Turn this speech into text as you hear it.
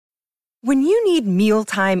When you need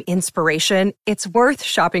mealtime inspiration, it's worth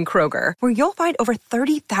shopping Kroger, where you'll find over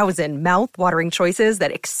 30,000 mouth-watering choices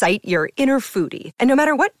that excite your inner foodie. And no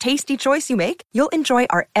matter what tasty choice you make, you'll enjoy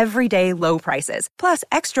our everyday low prices, plus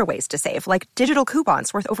extra ways to save, like digital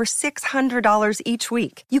coupons worth over $600 each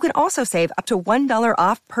week. You can also save up to $1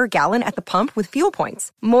 off per gallon at the pump with fuel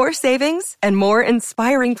points. More savings and more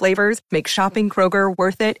inspiring flavors make shopping Kroger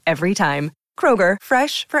worth it every time. Kroger,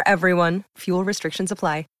 fresh for everyone. Fuel restrictions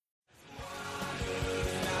apply.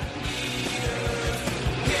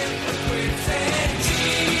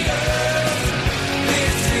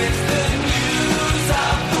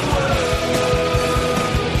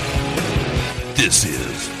 This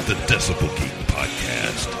is the Decibel Geek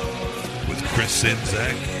Podcast with Chris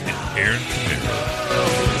Czynszak and Aaron Camaro.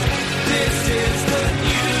 This is the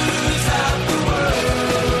news of the world.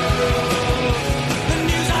 The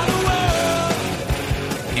news of the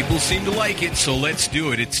world. People seem to like it, so let's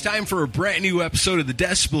do it. It's time for a brand new episode of the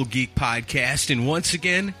Decibel Geek Podcast, and once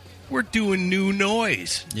again, we're doing new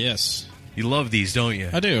noise. Yes. You love these, don't you?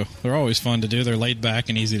 I do. They're always fun to do. They're laid back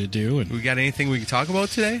and easy to do. And We got anything we can talk about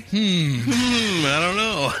today? I don't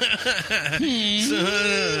know.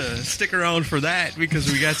 So, stick around for that because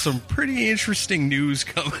we got some pretty interesting news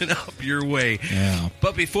coming up your way. Yeah.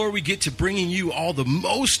 But before we get to bringing you all the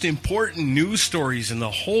most important news stories in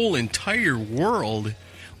the whole entire world,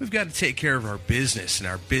 we've got to take care of our business, and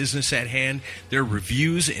our business at hand, their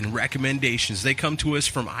reviews and recommendations. They come to us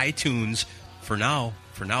from iTunes for now.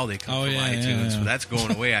 For now, they come from iTunes, but that's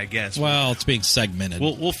going away, I guess. Well, it's being segmented.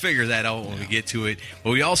 We'll figure that out when we get to it.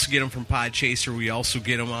 But we also get them from Podchaser. We also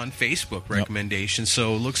get them on Facebook recommendations.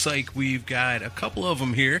 So it looks like we've got a couple of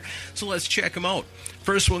them here. So let's check them out.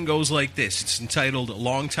 First one goes like this. It's entitled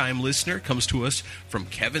Longtime Listener. Comes to us from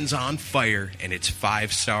Kevin's on Fire, and it's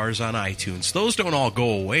 5 stars on iTunes. Those don't all go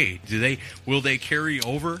away, do they? Will they carry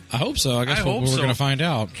over? I hope so. I guess we're going to find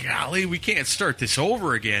out. Golly, we can't start this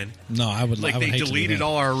over again. No, I would like I would they hate deleted to do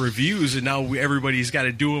all our reviews, and now everybody's got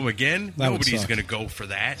to do them again. That would Nobody's suck. going to go for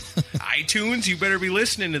that. iTunes, you better be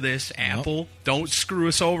listening to this. Apple, don't screw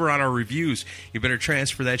us over on our reviews. You better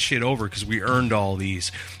transfer that shit over because we earned all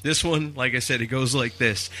these. This one, like I said, it goes like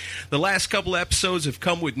this. The last couple episodes have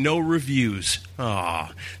come with no reviews.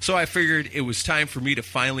 Aw. So I figured it was time for me to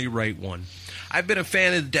finally write one. I've been a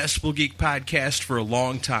fan of the Decibel Geek Podcast for a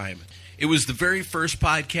long time. It was the very first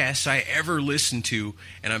podcast I ever listened to,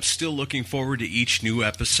 and I'm still looking forward to each new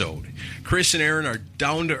episode. Chris and Aaron are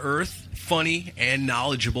down-to-earth, funny, and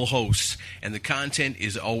knowledgeable hosts, and the content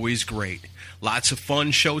is always great. Lots of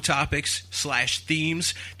fun show topics /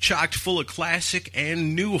 themes, chocked full of classic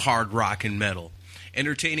and new hard rock and metal.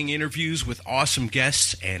 Entertaining interviews with awesome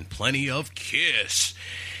guests, and plenty of Kiss.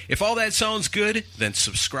 If all that sounds good, then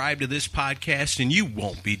subscribe to this podcast, and you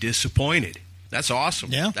won't be disappointed. That's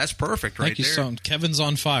awesome. Yeah. That's perfect right Thank you there. so much. Kevin's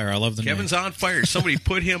on fire. I love the Kevin's name. on fire. Somebody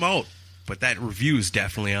put him out. But that review is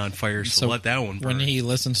definitely on fire, so let that one burn. When he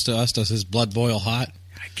listens to us, does his blood boil hot?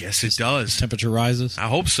 I guess it does. Temperature rises? I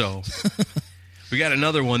hope so. We got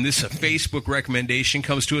another one. This is a Facebook recommendation.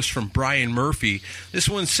 Comes to us from Brian Murphy. This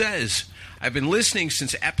one says, I've been listening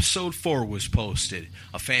since episode 4 was posted.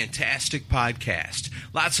 A fantastic podcast.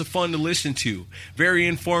 Lots of fun to listen to. Very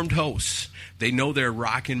informed hosts. They know their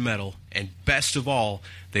rock and metal. And best of all,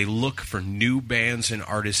 they look for new bands and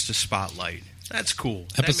artists to spotlight. That's cool.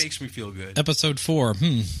 That makes me feel good. Episode 4.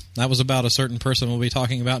 That was about a certain person we'll be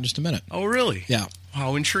talking about in just a minute. Oh, really? Yeah.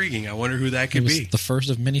 How intriguing. I wonder who that could It was be. the first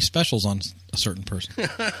of many specials on a certain person.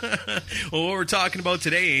 Well, what we're talking about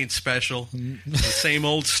today ain't special. It's the same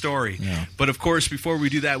old story. Yeah. But, of course, before we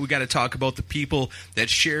do that, we got to talk about the people that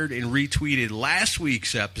shared and retweeted last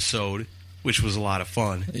week's episode, which was a lot of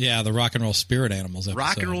fun. Yeah, the Rock and Roll Spirit Animals episode.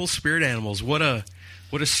 Rock and Roll Spirit Animals. What a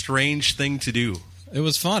strange thing to do. It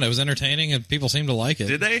was fun. It was entertaining, and people seemed to like it.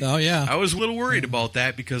 Did they? Oh, yeah. I was a little worried about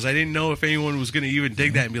that because I didn't know if anyone was going to even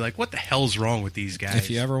dig that and be like, what the hell's wrong with these guys? If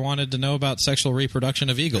you ever wanted to know about sexual reproduction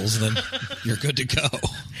of eagles, then you're good to go.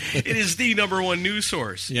 It is the number one news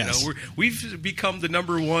source. Yes. You know, we've become the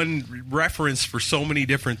number one reference for so many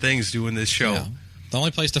different things doing this show. Yeah. The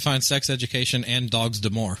only place to find sex education and dogs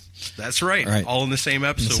d'amore. That's right. Right. All in the same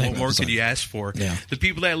episode. same What more episode. could you ask for? Yeah. The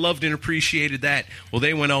people that loved and appreciated that, well,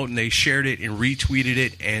 they went out and they shared it and retweeted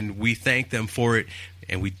it, and we thank them for it.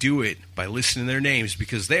 And we do it by listening to their names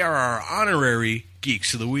because they are our honorary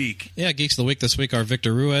Geeks of the Week. Yeah, Geeks of the Week this week are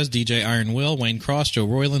Victor Ruiz, DJ Iron Will, Wayne Cross, Joe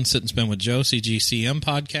Royland, Sit and Spin with Joe, CGCM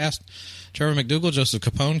Podcast, Trevor McDougall, Joseph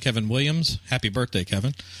Capone, Kevin Williams. Happy birthday,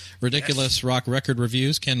 Kevin. Ridiculous Rock Record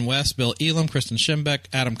Reviews, Ken West, Bill Elam, Kristen Schimbeck,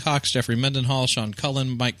 Adam Cox, Jeffrey Mendenhall, Sean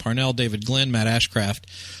Cullen, Mike Parnell, David Glenn, Matt Ashcraft,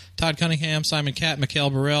 Todd Cunningham, Simon Catt,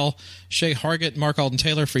 Mikhail Burrell, Shay Hargett, Mark Alden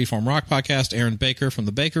Taylor, Freeform Rock Podcast, Aaron Baker from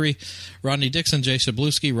The Bakery, Rodney Dixon, Jay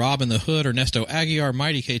Sabluski, Rob in the Hood, Ernesto Aguiar,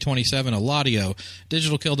 Mighty K27, Eladio,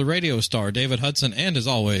 Digital Kill the Radio Star, David Hudson, and as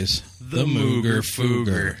always, the Mooger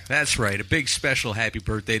Fooger. That's right. A big special happy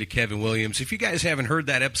birthday to Kevin Williams. If you guys haven't heard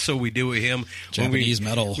that episode we do with him, Japanese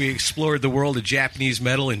metal. We explored the world of Japanese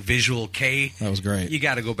metal and Visual K. That was great. You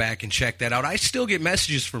got to go back and check that out. I still get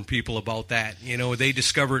messages from people about that. You know, they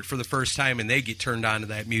discover it for the first time and they get turned on to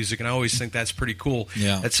that music, and I always think that's pretty cool.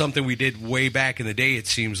 Yeah. That's something we did way back in the day, it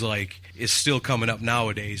seems like, is still coming up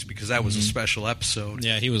nowadays because that was a special episode.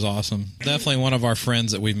 Yeah, he was awesome. Definitely one of our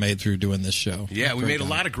friends that we've made through doing this show. Yeah, we made a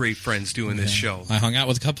lot of great friends doing this show. I hung out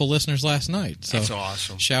with a couple listeners last night. So that's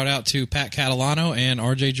awesome. Shout out to Pat Catalano and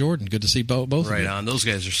RJ Jordan. Good to see both of you. Right on. Those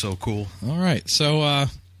guys are so cool. All right. So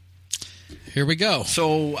here we go.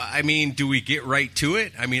 So, I mean, do we get right to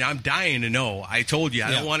it? I mean, I'm dying to know. I told you,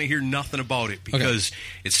 I don't want to hear nothing about it because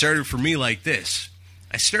it started for me like this.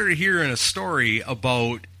 I started hearing a story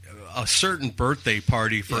about a certain birthday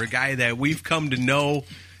party for a guy that we've come to know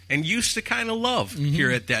and used to kind of love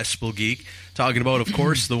here at Decibel Geek. Talking about, of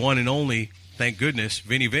course, the one and only, thank goodness,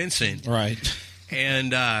 Vinnie Vincent. Right.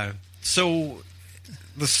 And so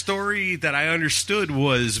the story that I understood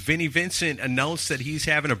was Vinnie Vincent announced that he's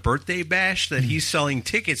having a birthday bash that he's selling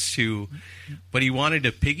tickets to, but he wanted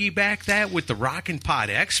to piggyback that with the Rockin' Pod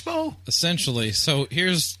Expo? Essentially. So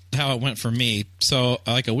here's how it went for me. So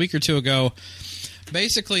like a week or two ago,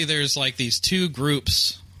 basically there's like these two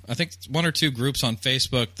groups, I think one or two groups on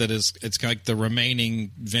Facebook it's like the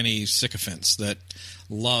remaining Vinny sycophants that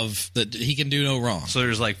love that he can do no wrong. So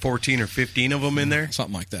there's like 14 or 15 of them in there?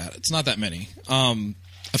 Something like that. It's not that many.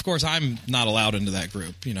 Of course, I'm not allowed into that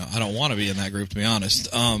group. You know, I don't want to be in that group, to be honest.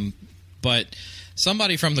 But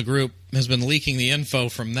somebody from the group has been leaking the info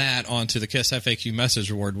from that onto the KISS FAQ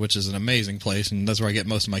message board, which is an amazing place, and that's where I get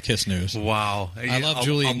most of my KISS news. Wow. I love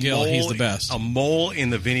Julian Gill. He's the best. A mole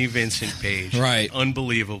in the Vinnie Vincent page. Right.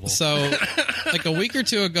 Unbelievable. So, like a week or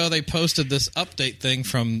two ago, they posted this update thing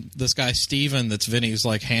from this guy, Steven, that's Vinny's,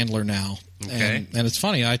 like, handler now. Okay. And it's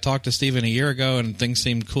funny. I talked to Steven a year ago, and things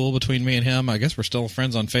seemed cool between me and him. I guess we're still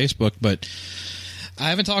friends on Facebook, but I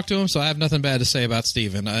haven't talked to him, so I have nothing bad to say about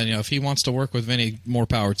Steven. You know, if he wants to work with Vinny, more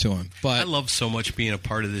power to him. But I love so much being a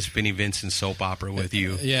part of this Vinnie Vincent soap opera with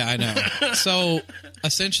you. Yeah, I know. So,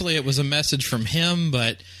 essentially, it was a message from him,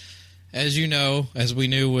 but as you know, as we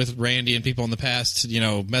knew with Randy and people in the past, you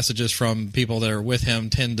know, messages from people that are with him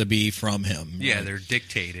tend to be from him. Yeah, right? they're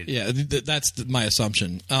dictated. Yeah, that's my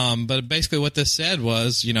assumption. But basically what this said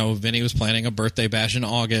was, you know, Vinny was planning a birthday bash in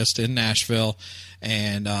August in Nashville,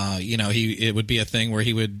 and, you know, it would be a thing where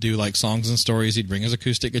he would do, like, songs and stories. He'd bring his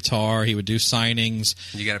acoustic guitar. He would do signings.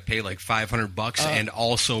 You got to pay, like, $500 and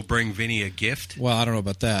also bring Vinny a gift? Well, I don't know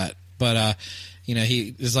about that. But, you know,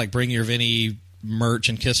 he is like, bring your Vinny merch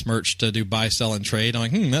and KISS merch to do buy, sell, and trade. I'm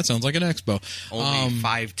like, that sounds like an expo. Only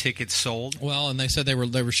 5 tickets sold? Well, and they said they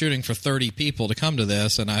were shooting for 30 people to come to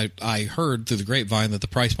this, and I heard through the grapevine that the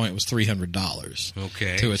price point was $300.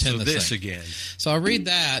 Okay. To attend this thing. Again. So I read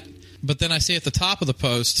that, but then I see at the top of the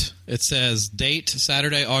post, it says, date,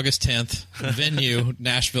 Saturday, August 10th, venue,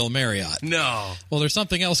 Nashville Marriott. No. Well, there's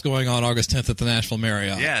something else going on August 10th at the Nashville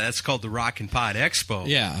Marriott. Yeah, that's called the Rockin' Pod Expo.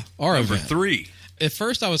 Yeah, our Number event. 3. At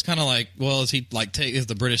first, I was kind of like, well, is he like, is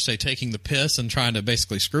the British say taking the piss and trying to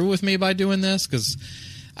basically screw with me by doing this? Because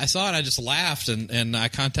I saw it, I just laughed, and I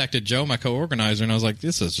contacted Joe, my co-organizer, and I was like,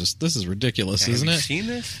 this is ridiculous, isn't it? Have you seen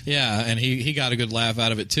this? Yeah, and he got a good laugh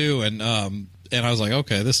out of it too, and I was like,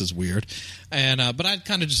 okay, this is weird, and but I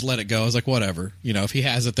kind of just let it go. I was like, whatever, you know, if he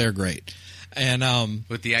has it there, great. And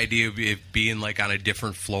with the idea of it being like on a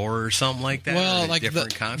different floor or something like that. Well, or like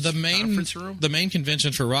different conference room. The main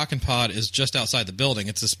convention for Rockin' Pod is just outside the building.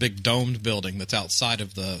 It's this big domed building that's outside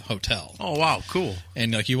of the hotel. Oh wow, cool!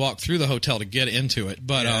 And like you walk through the hotel to get into it,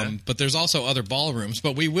 but there's also other ballrooms.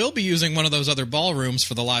 But we will be using one of those other ballrooms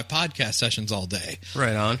for the live podcast sessions all day.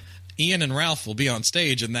 Right on. Ian and Ralph will be on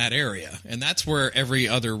stage in that area, and that's where every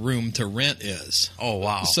other room to rent is. Oh,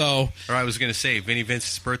 wow. So, or I was going to say, Vinnie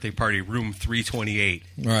Vincent's birthday party, room 328.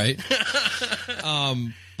 Right.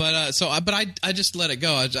 But I just let it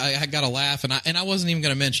go. I got a laugh, and I wasn't even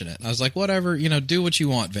going to mention it. I was like, whatever, you know, do what you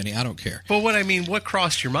want, Vinny. I don't care. But what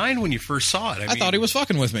crossed your mind when you first saw it? I thought he was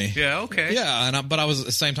fucking with me. Yeah, okay. Yeah, but I was at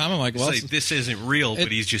the same time, I'm like, well, this isn't real,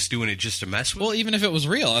 but he's just doing it just to mess with. Well, even if it was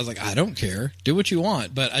real, I was like, I don't care. Do what you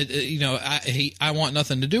want. But I want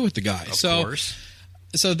nothing to do with the guy. Of course.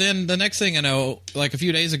 So then the next thing I know, like a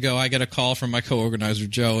few days ago, I get a call from my co-organizer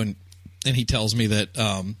Joe, and he tells me that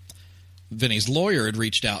Vinny's lawyer had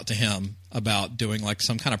reached out to him about doing like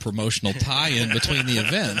some kind of promotional tie-in between the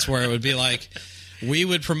events, where it would be like we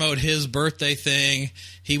would promote his birthday thing,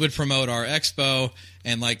 he would promote our expo,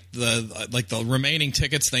 and like the remaining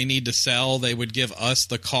tickets they need to sell, they would give us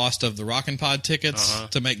the cost of the Rockin' Pod tickets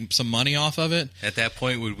to make some money off of it. At that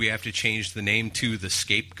point, would we have to change the name to the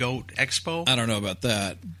Scapegoat Expo? I don't know about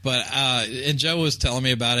that, but and Joe was telling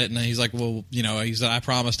me about it, and he's like, well, he said, I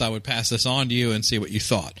promised I would pass this on to you and see what you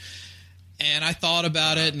thought. And I thought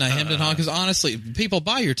about it, and I hemmed and hawed, because honestly, people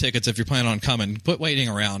buy your tickets if you're planning on coming. Quit waiting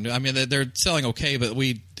around. I mean, they're selling okay, but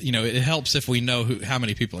it helps if we know how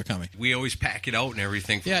many people are coming. We always pack it out and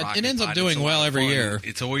everything. For it ends up doing well every year.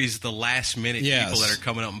 It's always the last minute people that are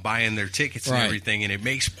coming up and buying their tickets and everything, and it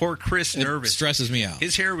makes poor Chris nervous. It stresses me out.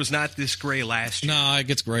 His hair was not this gray last year. No, it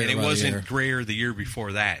gets grayer. And it wasn't grayer the year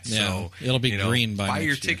before that. Yeah, so it'll be green by buy next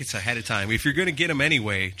your year. tickets ahead of time. If you're going to get them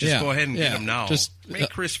anyway, just go ahead and get them now. Just make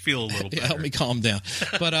Chris feel a little better. Help me calm down.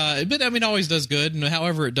 But I mean, it always does good, and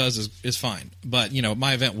however it does is fine. But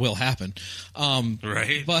my event will happen,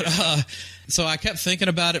 right? But so I kept thinking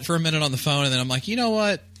about it for a minute on the phone, and then I'm like, you know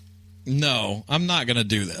what? No, I'm not going to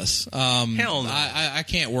do this. Hell no. I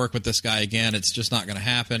can't work with this guy again. It's just not going to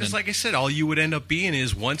happen. Because like I said, all you would end up being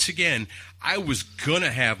is, once again, I was going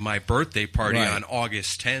to have my birthday party on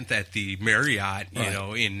August 10th at the Marriott,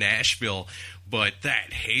 in Nashville. But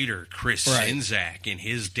that hater, Chris Czynszak, and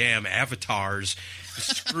his damn avatars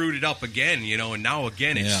screwed it up again, and now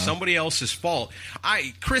again it's somebody else's fault.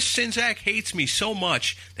 Chris Czynszak hates me so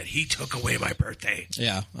much that he took away my birthday.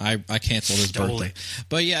 Yeah, I canceled his birthday.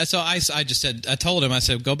 But yeah, so I just said, I told him, I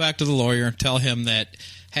said, go back to the lawyer, tell him that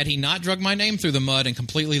had he not dragged my name through the mud and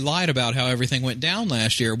completely lied about how everything went down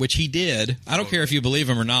last year, which he did, I don't care if you believe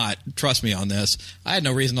him or not, trust me on this, I had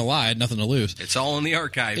no reason to lie, I had nothing to lose. It's all in the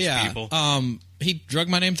archives, people. He dragged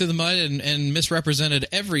my name through the mud and misrepresented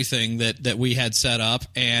everything that we had set up,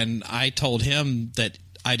 and I told him that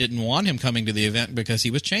I didn't want him coming to the event because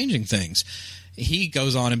he was changing things. He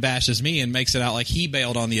goes on and bashes me and makes it out like he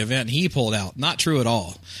bailed on the event and he pulled out. Not true at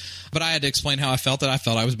all. But I had to explain how I felt, that I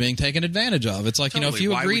felt I was being taken advantage of. It's like, if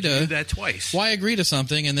you agree to do that twice? Why agree to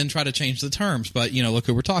something and then try to change the terms? But, look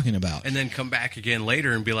who we're talking about. And then come back again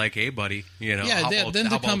later and be like, hey, buddy, how about this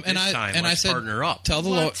time? Let's partner up. Tell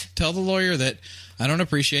the lawyer that I don't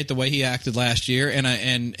appreciate the way he acted last year, and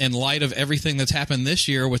in light of everything that's happened this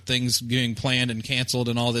year with things being planned and canceled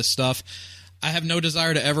and all this stuff, I have no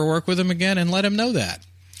desire to ever work with him again, and let him know that.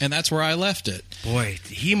 And that's where I left it. Boy,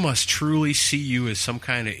 he must truly see you as some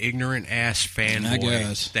kind of ignorant-ass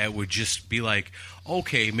fanboy that would just be like,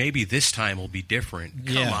 okay, maybe this time will be different.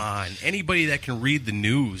 Come on. Anybody that can read the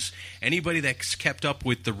news, anybody that's kept up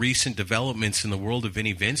with the recent developments in the world of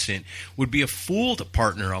Vinnie Vincent would be a fool to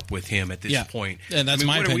partner up with him at this point. And that's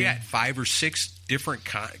my opinion. What are we at, 5 or 6 different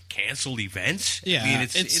canceled events? Yeah. I mean,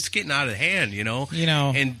 it's getting out of hand,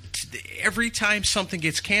 And every time something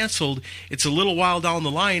gets canceled, it's a little while down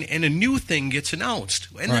the line, and a new thing gets announced.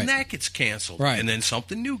 And then that gets canceled. Right. And then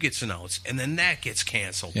something new gets announced. And then that gets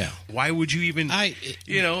canceled. Yeah. Why would you even... it's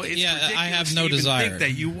ridiculous I have no to even desire think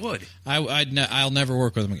that you would. I'll never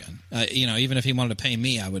work with him again. Even if he wanted to pay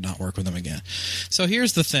me, I would not work with him again. So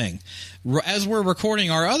here's the thing. As we're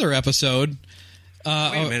recording our other episode... Wait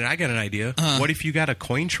a minute, I got an idea. What if you got a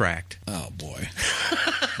Cointract? Oh, boy.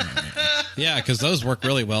 Yeah, because those work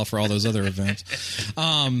really well for all those other events.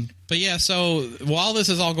 But yeah, so while this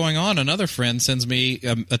is all going on, another friend sends me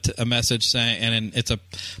a message saying, and it's a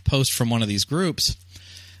post from one of these groups,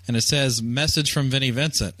 and it says, message from Vinnie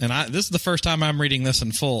Vincent. And this is the first time I'm reading this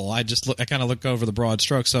in full. I kind of look over the broad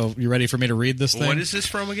strokes. So you ready for me to read this thing? What is this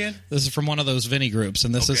from again? This is from one of those Vinnie groups,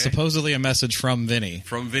 and this is supposedly a message from Vinnie.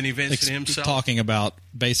 From Vinnie Vincent himself? Talking about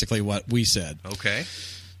basically what we said. Okay.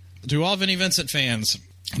 To all Vinnie Vincent fans,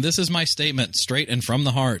 this is my statement, straight and from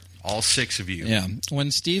the heart. All 6 of you. Yeah. When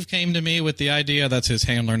Steve came to me with the idea, that's his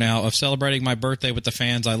handler now, of celebrating my birthday with the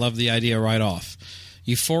fans, I loved the idea right off.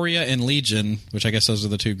 Euphoria and Legion, which I guess those are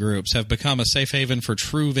the 2 groups, have become a safe haven for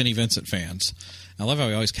true Vinnie Vincent fans. I love how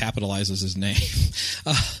he always capitalizes his name.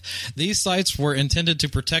 These sites were intended to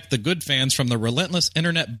protect the good fans from the relentless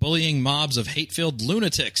internet bullying mobs of hate-filled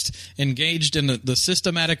lunatics engaged in the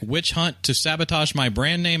systematic witch hunt to sabotage my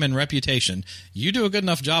brand name and reputation. You do a good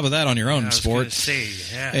enough job of that on your own, sport.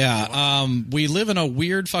 We live in a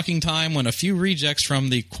weird fucking time when a few rejects from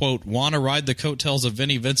the, quote, wanna ride the coattails of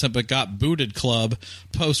Vinnie Vincent but got booted club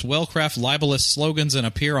post well-crafted libelous slogans and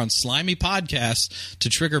appear on slimy podcasts to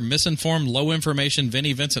trigger misinformed, low-information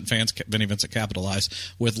Vinnie Vincent fans, Vinnie Vincent capitalized,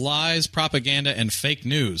 with lies, propaganda, and fake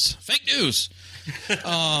news. Fake news!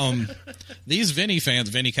 These Vinny fans,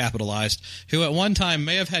 Vinny capitalized, who at one time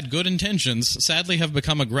may have had good intentions, sadly have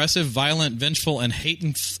become aggressive, violent, vengeful, and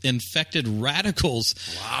hate-infected radicals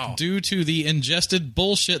due to the ingested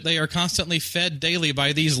bullshit they are constantly fed daily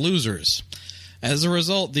by these losers. As a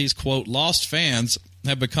result, these, quote, lost fans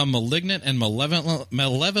have become malignant and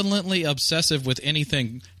malevolently obsessive with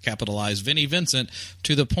anything, capitalized, Vinnie Vincent,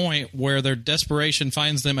 to the point where their desperation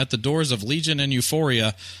finds them at the doors of Legion and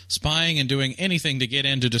Euphoria, spying and doing anything to get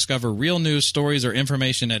in to discover real news, stories, or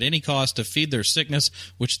information at any cost to feed their sickness,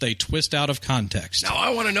 which they twist out of context. Now I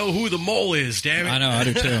want to know who the mole is, damn it. I know, I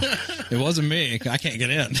do too. It wasn't me. I can't get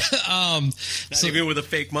in. Not even with a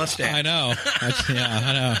fake mustache. I know.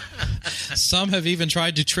 I know. Some have even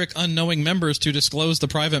tried to trick unknowing members to disclose the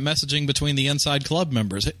private messaging between the inside club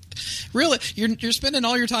members. Really? You're spending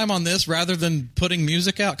all your time on this rather than putting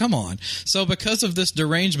music out? Come on. So because of this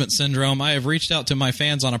derangement syndrome, I have reached out to my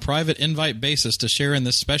fans on a private invite basis to share in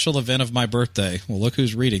this special event of my birthday. Well, look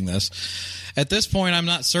who's reading this. At this point, I'm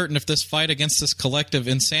not certain if this fight against this collective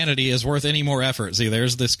insanity is worth any more effort. See,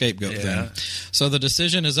 there's the scapegoat thing. So the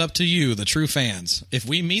decision is up to you, the true fans. If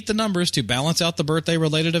we meet the numbers to balance out the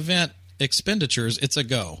birthday-related event expenditures, it's a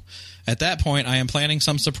go. At that point, I am planning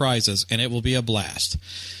some surprises, and it will be a blast.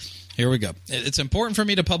 Here we go. It's important for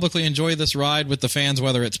me to publicly enjoy this ride with the fans,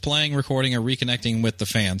 whether it's playing, recording, or reconnecting with the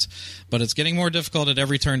fans. But it's getting more difficult at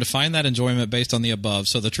every turn to find that enjoyment based on the above,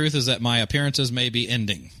 so the truth is that my appearances may be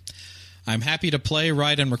ending. I'm happy to play,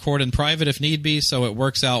 write, and record in private if need be, so it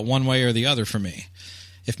works out one way or the other for me.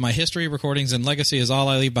 If my history, recordings, and legacy is all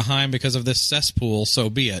I leave behind because of this cesspool, so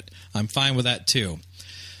be it. I'm fine with that too.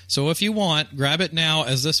 So if you want, grab it now,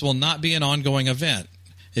 as this will not be an ongoing event.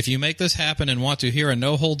 If you make this happen and want to hear a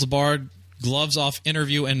no-holds-barred, gloves-off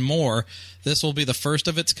interview and more, this will be the first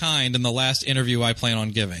of its kind and the last interview I plan on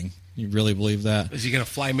giving. You really believe that? Is he going to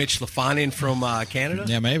fly Mitch LaFon in from Canada?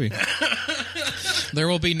 Yeah, maybe. There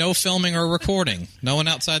will be no filming or recording. No one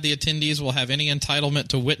outside the attendees will have any entitlement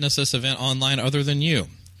to witness this event online other than you.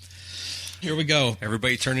 Here we go.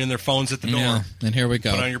 Everybody turn in their phones at the door. Yeah, and here we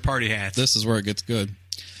go. Put on your party hats. This is where it gets good.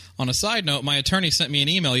 On a side note, my attorney sent me an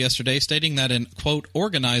email yesterday stating that an, quote,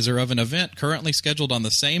 organizer of an event currently scheduled on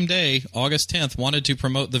the same day, August 10th, wanted to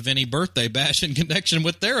promote the Vinny birthday bash in connection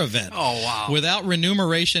with their event. Oh, wow. Without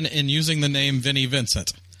remuneration and using the name Vinny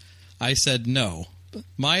Vincent. I said no.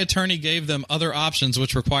 My attorney gave them other options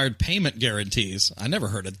which required payment guarantees. I never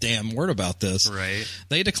heard a damn word about this. Right.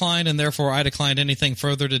 They declined, and therefore I declined anything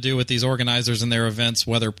further to do with these organizers and their events,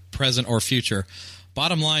 whether present or future.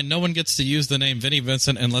 Bottom line, no one gets to use the name Vinny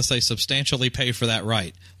Vincent unless they substantially pay for that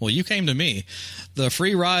right. Well, you came to me. The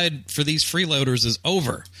free ride for these freeloaders is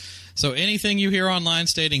over. So anything you hear online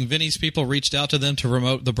stating Vinny's people reached out to them to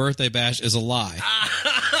promote the birthday bash is a lie.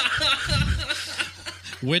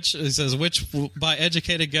 Which by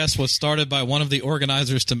educated guess was started by one of the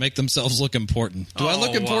organizers to make themselves look important. Do I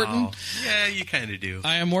look important? Wow. Yeah, you kind of do.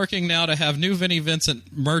 I am working now to have new Vinny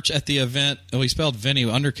Vincent merch at the event. Oh, he spelled Vinny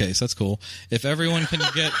undercase. That's cool. If everyone can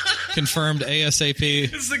get confirmed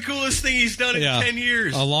ASAP. It's the coolest thing he's done in 10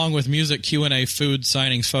 years. Along with music, Q&A, food,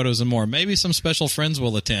 signings, photos, and more. Maybe some special friends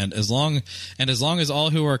will attend. As long as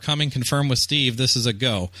all who are coming confirm with Steve, this is a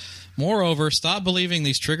go. Moreover, stop believing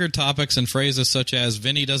these triggered topics and phrases such as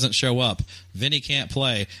Vinny doesn't show up, Vinny can't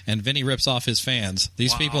play, and Vinny rips off his fans.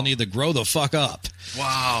 These people need to grow the fuck up.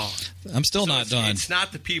 Wow. I'm still not done. It's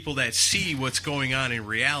not the people that see what's going on in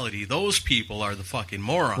reality. Those people are the fucking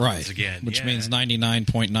morons again. Which means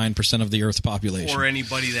 99.9% of the Earth's population. Or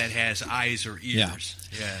anybody that has eyes or ears.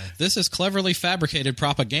 Yeah. This is cleverly fabricated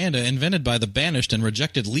propaganda invented by the banished and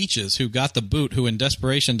rejected leeches who got the boot, who in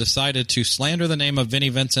desperation decided to slander the name of Vinny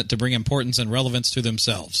Vincent to bring importance and relevance to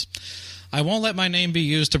themselves. I won't let my name be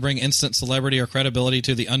used to bring instant celebrity or credibility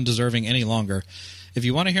to the undeserving any longer. If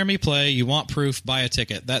you want to hear me play, you want proof, buy a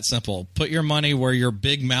ticket. That simple. Put your money where your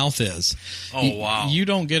big mouth is. Oh, wow. You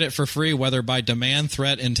don't get it for free, whether by demand,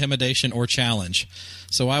 threat, intimidation, or challenge.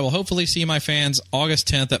 So I will hopefully see my fans August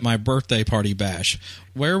 10th at my birthday party bash.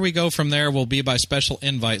 Where we go from there will be by special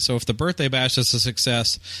invite, so if the birthday bash is a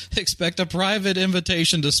success, expect a private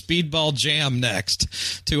invitation to Speedball Jam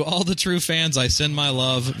next. To all the true fans, I send my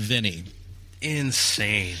love, Vinny.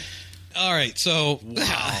 Insane. All right, so...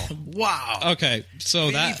 Wow. Okay, so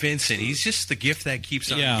Vinny that... Vincent, he's just the gift that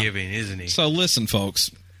keeps on giving, isn't he? So listen,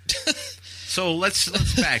 folks. So let's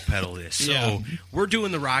backpedal this. So we're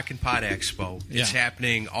doing the Rockin' Pod Expo. It's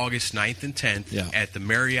happening August 9th and 10th at the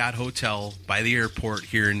Marriott Hotel by the airport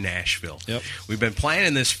here in Nashville. Yep. We've been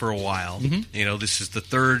planning this for a while. Mm-hmm. You know, this is the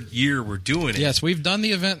third year we're doing it. Yes, we've done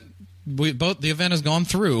the event the event has gone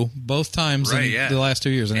through both times in the last 2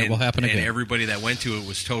 years, and it will happen again. And everybody that went to it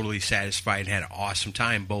was totally satisfied and had an awesome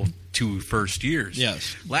time both 2 first years.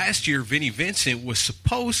 Yes. Last year, Vinnie Vincent was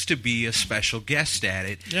supposed to be a special guest at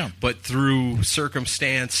it, Yeah. but through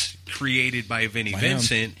circumstance created by Vinnie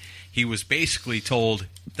Vincent, he was basically told,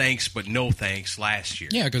 thanks, but no thanks last year.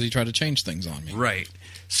 Yeah, because he tried to change things on me. Right.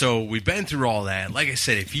 So we've been through all that. Like I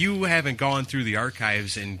said, if you haven't gone through the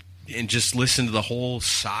archives and just listened to the whole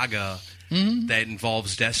saga that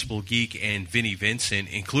involves Decibel Geek and Vinnie Vincent,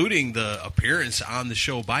 including the appearance on the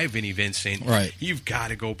show by Vinnie Vincent, right, you've got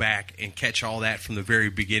to go back and catch all that from the very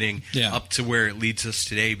beginning up to where it leads us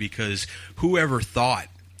today, because whoever thought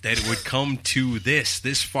that it would come to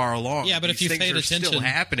this far along. Yeah, but if you paid attention, still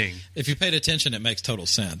happening. If you paid attention, it makes total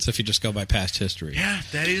sense. If you just go by past history, yeah,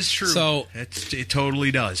 that is true. So it totally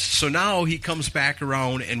does. So now he comes back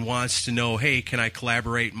around and wants to know, hey, can I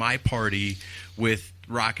collaborate my party with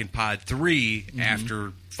Rockin' Pod 3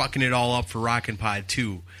 after fucking it all up for Rockin' Pod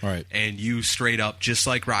 2? Right. And you straight up, just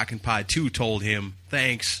like Rockin' Pod 2, told him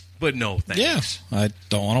thanks, but no thanks. Yeah, I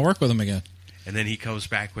don't want to work with him again. And then he comes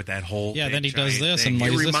back with that whole then he does this thing. and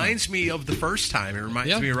it lays reminds me of the first time. It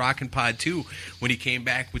reminds me of Rockin' Pod 2 when he came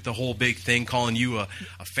back with the whole big thing, calling you a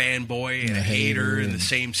fanboy and a hater in the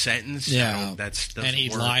same sentence. Yeah, and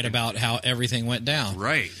he lied about how everything went down.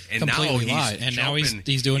 Right, and completely now lied. And now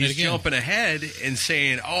he's doing it again. He's jumping ahead and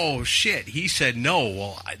saying, "Oh shit!" He said, "No,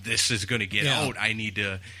 well, this is going to get out. I need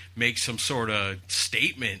to make some sort of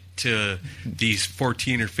statement to these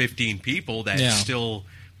 14 or 15 people that still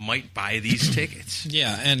might buy these tickets."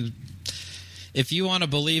 Yeah, and if you want to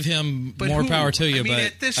believe him, more power to you.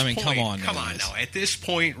 At this point, come on now. At this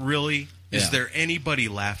point, really, is there anybody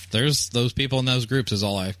left? There's those people in those groups. Is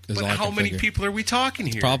all I. But how many people are we talking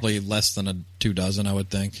here? Probably less than 2 dozen, I would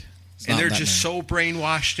think. And they're just so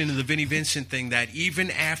brainwashed into the Vinnie Vincent thing that even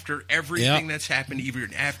after everything that's happened,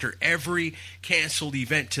 even after every canceled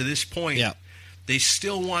event to this point, they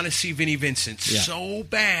still want to see Vinnie Vincent so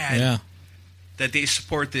bad. Yeah. That they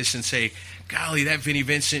support this and say, golly, that Vinnie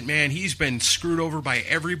Vincent, man, he's been screwed over by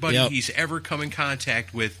everybody he's ever come in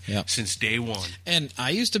contact with since day one. And I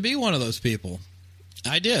used to be one of those people.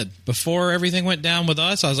 I did. Before everything went down with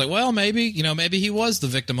us, I was like, well, maybe he was the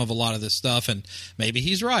victim of a lot of this stuff, and maybe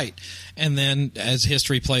he's right. And then as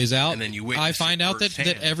history plays out, and then I find out that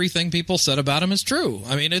everything people said about him is true.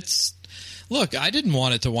 I mean, look, I didn't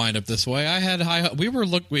want it to wind up this way. I had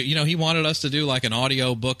he wanted us to do like an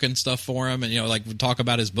audio book and stuff for him, and like talk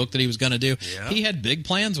about his book that he was going to do. Yeah. He had big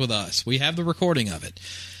plans with us. We have the recording of it.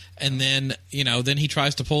 And then, then he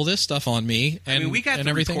tries to pull this stuff on me. And we got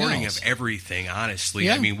the recording of everything, honestly.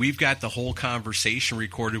 Yeah. I mean, we've got the whole conversation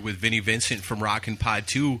recorded with Vinnie Vincent from Rockin' Pod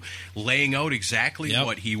 2, laying out exactly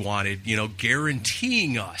what he wanted,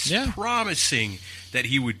 guaranteeing us, promising that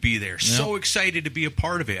he would be there. Yep. So excited to be a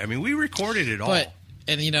part of it. I mean, we recorded it all.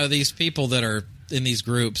 And, these people that are in these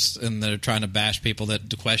groups and they're trying to bash people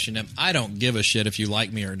to question him, I don't give a shit if you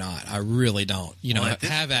like me or not. I really don't.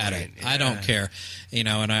 Have at it. Yeah. I don't care. And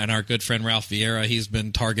our good friend Ralph Vieira, he's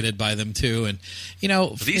been targeted by them too. And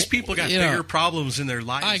these people got bigger problems in their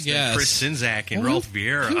lives than Chris Czynszak and Ralph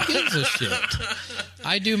Vieira. Who gives a shit?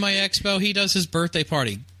 I do my expo. He does his birthday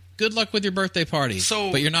party. Good luck with your birthday party.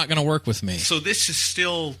 But you're not going to work with me. So this is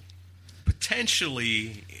still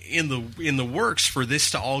potentially in the works for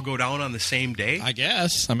this to all go down on the same day? I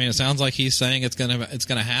guess. I mean, it sounds like he's saying it's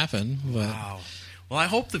gonna happen. But. Wow. Well, I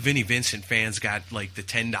hope the Vinnie Vincent fans got like the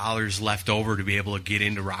 $10 left over to be able to get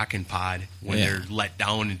into Rockin' Pod when they're let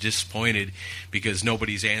down and disappointed because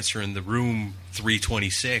nobody's answering the room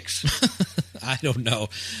 326. I don't know,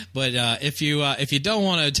 but if you don't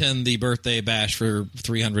want to attend the birthday bash for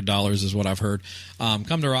 $300 is what I've heard, come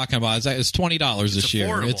to Rockin' Pod. It's $20 this year.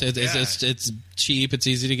 It's cheap. It's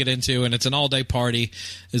easy to get into, and it's an all day party.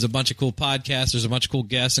 There's a bunch of cool podcasts. There's a bunch of cool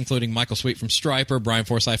guests, including Michael Sweet from Stryper, Brian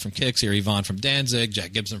Forsyth from Kix, Erie Vaughn from Danzig,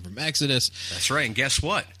 Jack Gibson from Exodus. That's right. And guess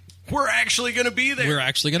what? We're actually going to be there. We're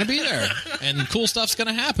actually going to be there. And cool stuff's going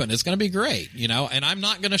to happen. It's going to be great, and I'm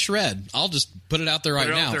not going to shred. I'll just put it out there right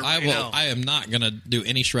now. I am not going to do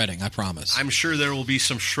any shredding, I promise. I'm sure there will be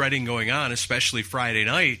some shredding going on, especially Friday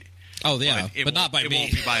night. Oh, yeah, but not by me. It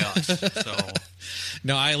won't be by us. So.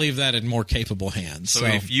 No, I leave that in more capable hands. So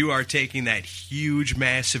if you are taking that huge,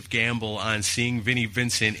 massive gamble on seeing Vinnie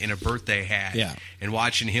Vincent in a birthday hat and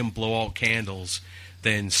watching him blow out candles,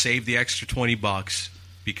 then save the extra $20.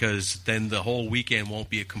 because then the whole weekend won't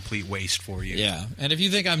be a complete waste for you. Yeah. And if you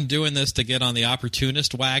think I'm doing this to get on the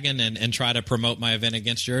opportunist wagon and try to promote my event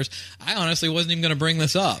against yours, I honestly wasn't even going to bring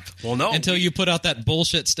this up. Well, no. Until you put out that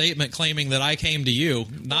bullshit statement claiming that I came to you.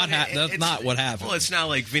 That's not what happened. Well, it's not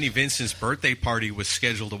like Vinnie Vincent's birthday party was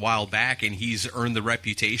scheduled a while back and he's earned the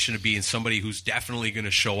reputation of being somebody who's definitely going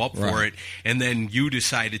to show up for it. And then you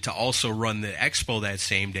decided to also run the expo that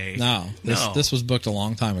same day. No. This was booked a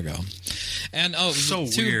long time ago. And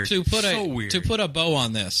weird. To put a bow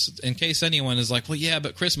on this, in case anyone is like, well, yeah,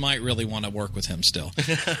 but Chris might really want to work with him still.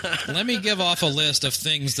 Let me give off a list of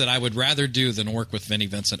things that I would rather do than work with Vinnie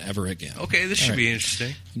Vincent ever again. Okay, this should be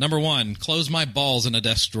interesting. Number 1, close my balls in a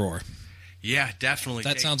desk drawer. Yeah, definitely.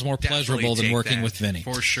 That sounds more pleasurable than working with Vinny.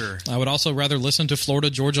 For sure. I would also rather listen to Florida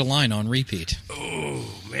Georgia Line on repeat. Oh,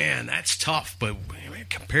 man, that's tough. But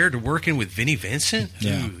compared to working with Vinnie Vincent?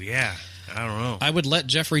 Yeah. Ooh, yeah. I don't know. I would let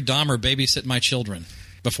Jeffrey Dahmer babysit my children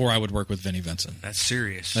before I would work with Vinnie Vincent. That's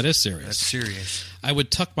serious. That is serious. That's serious. I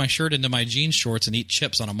would tuck my shirt into my jean shorts and eat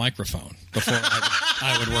chips on a microphone before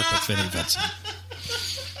I would work with Vinnie Vincent.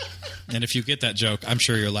 And if you get that joke, I'm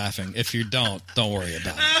sure you're laughing. If you don't worry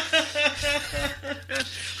about it.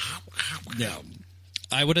 Yeah.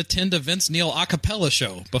 I would attend a Vince Neil a cappella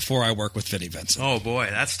show before I work with Vinnie Vincent. Oh, boy,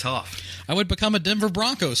 that's tough. I would become a Denver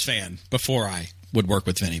Broncos fan before I would work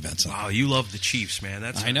with Vinnie Vincent. Wow, you love the Chiefs, man.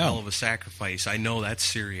 That's a hell of a sacrifice. I know that's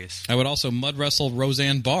serious. I would also mud wrestle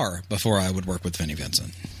Roseanne Barr before I would work with Vinnie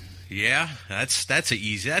Vincent. Yeah, that's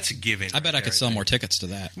a given. I bet I could sell more tickets to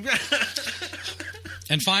that.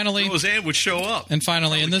 And finally, Roseanne would show up. And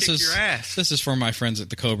finally, and this is this is for my friends at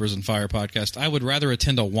the Cobras and Fire podcast. I would rather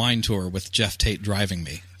attend a wine tour with Jeff Tate driving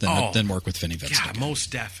me than work with Vinnie Vincent. Yeah,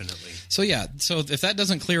 most definitely. So yeah, so if that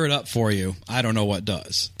doesn't clear it up for you, I don't know what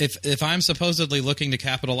does. If I'm supposedly looking to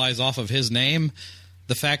capitalize off of his name,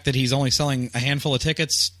 the fact that he's only selling a handful of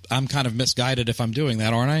tickets, I'm kind of misguided if I'm doing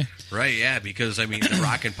that, aren't I? Right, yeah, because, I mean, the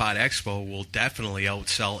Rockin' Pod Expo will definitely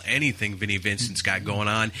outsell anything Vinnie Vincent's got going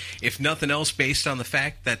on. If nothing else, based on the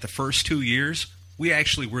fact that the first 2 years, we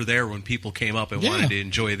actually were there when people came up and wanted to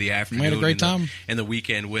enjoy the afternoon. We had a great time. And the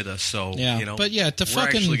weekend with us. So, we're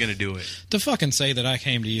actually going to do it. To fucking say that I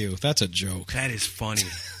came to you, that's a joke. That is funny.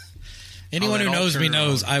 Anyone who knows me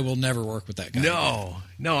knows I will never work with that guy.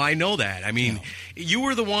 No, I know that. I mean, you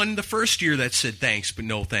were the one the first year that said thanks, but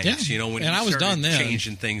no thanks. Yeah. When and I was done then,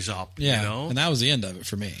 changing things up. Yeah, and that was the end of it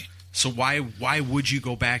for me. So why would you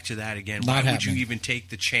go back to that again? Why would you even take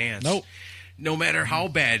the chance? Nope. No matter how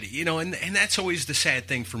bad, and that's always the sad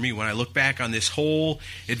thing for me when I look back on this whole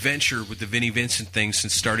adventure with the Vinnie Vincent thing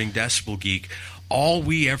since starting Decibel Geek. All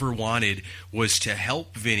we ever wanted was to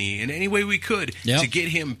help Vinnie in any way we could to get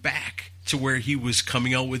him back to where he was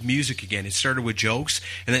coming out with music again. It started with jokes,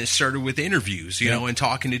 and then it started with interviews, you know, and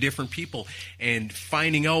talking to different people and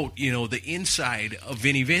finding out, the inside of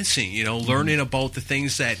Vinnie Vincent, learning about the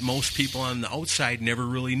things that most people on the outside never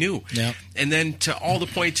really knew. Yep. And then to all the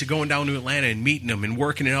point to going down to Atlanta and meeting him and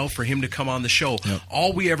working it out for him to come on the show. Yep.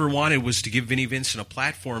 All we ever wanted was to give Vinnie Vincent a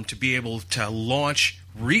platform to be able to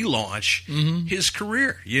relaunch his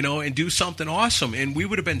career, and do something awesome. And we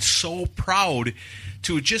would have been so proud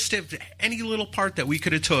to just have any little part that we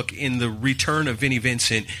could have took in the return of Vinnie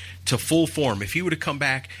Vincent to full form. If he would have come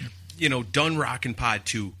back, done Rockin' Pod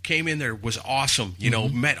 2, came in there, was awesome,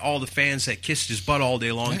 met all the fans that kissed his butt all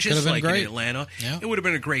day long, just like in Atlanta. Yeah. It would have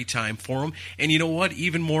been a great time for him. And you know what?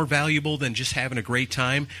 Even more valuable than just having a great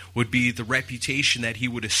time would be the reputation that he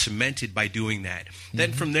would have cemented by doing that.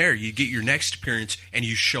 Then from there, you get your next appearance and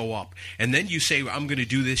you show up. And then you say, I'm going to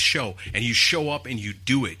do this show. And you show up and you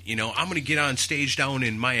do it. I'm going to get on stage down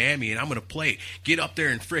in Miami and I'm going to play. Get up there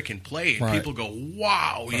and frickin' play. And people go,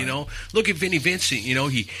 wow, look at Vinnie Vincent.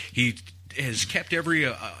 He has kept every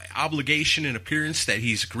obligation and appearance that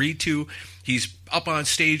he's agreed to. He's up on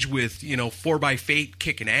stage with, 4x8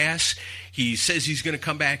 kicking ass. He says he's going to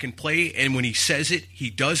come back and play, and when he says it, he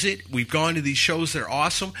does it. We've gone to these shows that are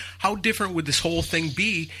awesome. How different would this whole thing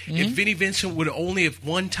be if Vinnie Vincent would only have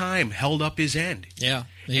one time held up his end? Yeah.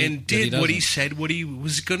 And did what he said what he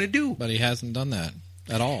was going to do. But he hasn't done that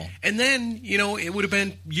at all. And then, it would have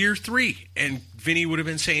been year 3, and Vinnie would have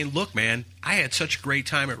been saying, look, man, I had such a great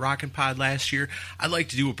time at Rockin' Pod last year. I'd like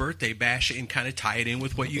to do a birthday bash and kind of tie it in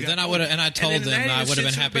with what you got. Then I would have, and I told them I would have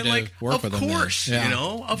been happy to work with them. Of course,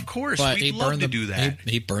 of course. But we'd love to do that.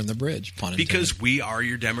 He burned the bridge, pun intended. Because we are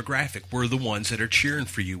your demographic. We're the ones that are cheering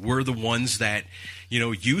for you. We're the ones that,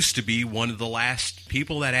 used to be one of the last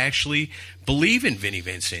people that actually believe in Vinnie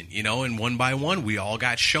Vincent, and one by one, we all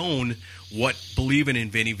got shown what believing in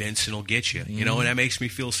Vinnie Vincent will get you, and that makes me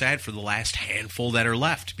feel sad for the last handful handful that are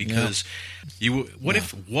left because what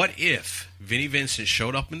if Vinnie Vincent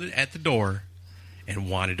showed up at the door and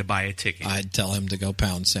wanted to buy a ticket? I'd tell him to go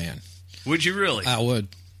pound sand. Would you really? I would.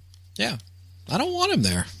 Yeah. I don't want him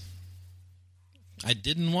there. I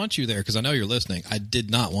didn't want you there because I know you're listening. I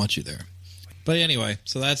did not want you there. But anyway,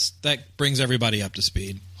 so that brings everybody up to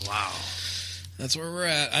speed. Wow. That's where we're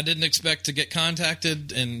at. I didn't expect to get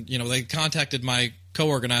contacted, and they contacted my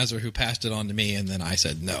co-organizer who passed it on to me, and then I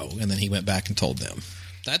said no, and then he went back and told them.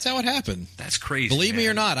 That's how it happened. That's crazy. Believe me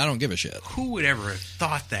or not, I don't give a shit. Who would ever have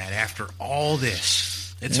thought that after all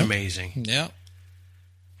this? It's amazing. Yeah.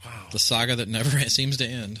 Wow. The saga that never seems to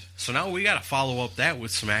end. So now we got to follow up that with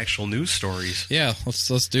some actual news stories. Yeah,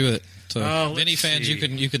 let's do it. So, Vinny fans, see.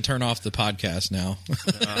 you can turn off the podcast now.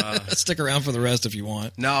 Stick around for the rest if you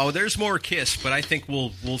want. No, there's more Kiss, but I think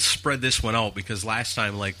we'll spread this one out because last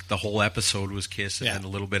time, the whole episode was Kiss and then a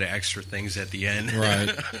little bit of extra things at the end.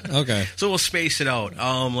 Right. Okay. So we'll space it out.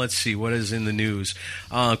 Let's see. What is in the news?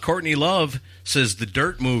 Courtney Love says the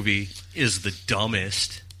Dirt movie is the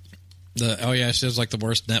dumbest. She was like the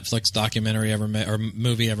worst Netflix documentary ever made or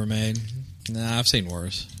movie ever made. Nah, I've seen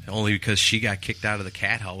worse. Only because she got kicked out of the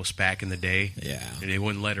cat house back in the day. Yeah. And they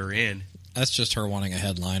wouldn't let her in. That's just her wanting a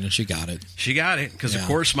headline, and she got it. She got it, because, of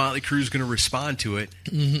course, Motley Crue's going to respond to it.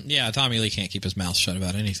 Mm-hmm. Yeah, Tommy Lee can't keep his mouth shut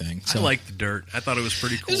about anything. So. I like the Dirt. I thought it was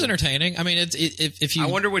pretty cool. It was entertaining. I mean, if you... I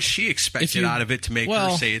wonder what she expected out of it to make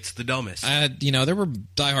her say it's the dumbest. There were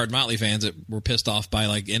diehard Motley fans that were pissed off by,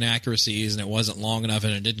 inaccuracies, and it wasn't long enough,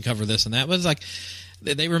 and it didn't cover this and that. But it's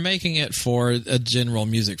they were making it for a general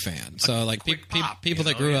music fan. So, people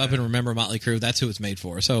that grew up and remember Motley Crue, that's who it's made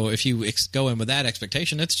for. So, if you go in with that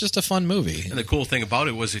expectation, it's just a fun movie. And the cool thing about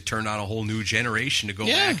it was it turned on a whole new generation to go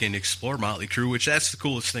back and explore Motley Crue, which that's the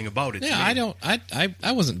coolest thing about it. Yeah,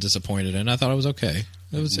 I wasn't disappointed in it. I thought it was okay.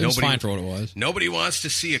 It was fine for what it was. Nobody wants to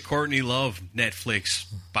see a Courtney Love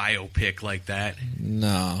Netflix biopic like that.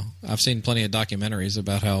 No. I've seen plenty of documentaries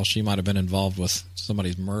about how she might have been involved with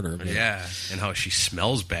somebody's murder. But yeah, and how she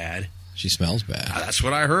smells bad. She smells bad. That's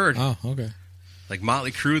what I heard. Oh, okay. Like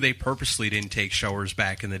Motley Crue, they purposely didn't take showers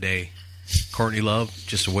back in the day. Courtney Love,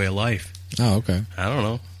 just a way of life. Oh, okay. I don't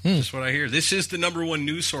know. That's what I hear. This is the #1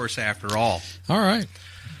 news source after all. All right.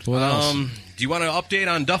 What else? Do you want to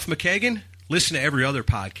update on Duff McKagan? Listen to every other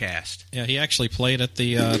podcast. Yeah, he actually played at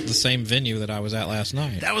the same venue that I was at last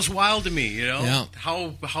night. That was wild to me, Yeah.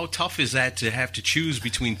 How tough is that to have to choose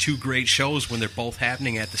between two great shows when they're both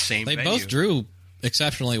happening at the same venue? They both drew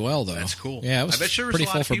exceptionally well, though. That's cool. Yeah, it was I bet there was pretty a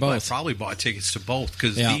lot full of for people both. that probably bought tickets to both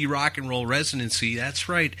because the Rock and Roll Residency, that's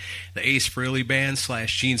right, the Ace Frehley Band /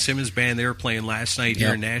 Gene Simmons Band, they were playing last night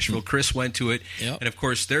here in Nashville. Chris went to it. Yep. And, of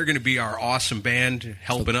course, they're going to be our awesome band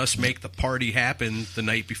helping us make the party happen the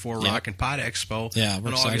night before Rock and Pot Expo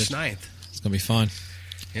on August 9th. It's going to be fun.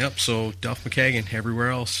 Yep, so Duff McKagan,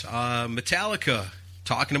 everywhere else. Metallica,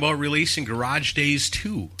 talking about releasing Garage Days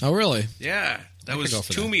 2. Oh, really? Yeah. That was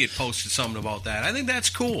Toomey had posted something about that. I think that's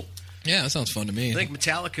cool. Yeah, that sounds fun to me. I think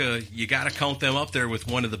Metallica, you got to count them up there with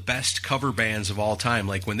one of the best cover bands of all time.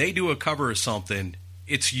 Like when they do a cover of something,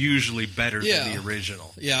 it's usually better than the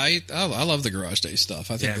original. Yeah, I love the Garage Days stuff.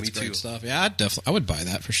 I think it's great stuff. Yeah, I would buy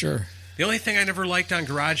that for sure. The only thing I never liked on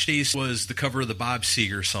Garage Days was the cover of the Bob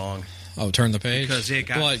Seger song. Oh, Turn the Page? Because it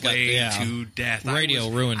got played to death. Radio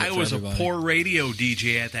ruined it for everybody. I was a poor radio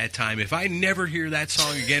DJ at that time. If I never hear that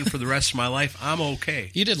song again for the rest of my life, I'm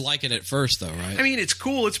okay. You did like it at first, though, right? I mean, it's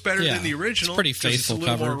cool. It's better than the original. It's a pretty faithful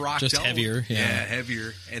cover. Just heavier. Yeah,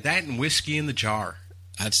 heavier. And that and Whiskey in the Jar.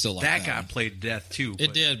 I'd still like that. That got played to death, too.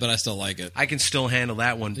 It did, but I still like it. I can still handle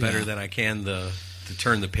that one better than I can the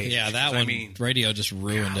Turn the Page. Yeah, that one, radio just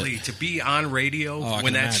ruined it. To be on radio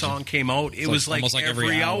when that song came out, it was like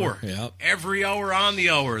every hour. Yep. Every hour on the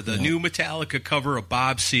hour. The new Metallica cover of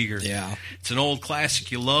Bob Seger. Yeah. It's an old classic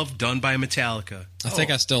you love, done by Metallica. I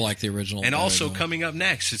think I still like the original. And also coming up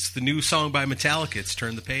next, it's the new song by Metallica. It's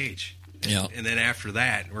Turn the Page. Yeah. And then after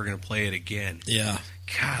that, we're going to play it again. Yeah.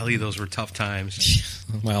 Golly, those were tough times.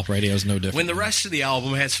 Well, radio's no different. When the rest of the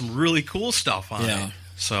album had some really cool stuff on it.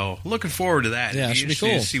 So, looking forward to that. Yeah, it should be cool.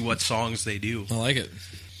 To see what songs they do. I like it.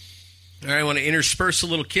 All right, I want to intersperse a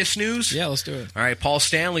little Kiss news. Yeah, let's do it. All right, Paul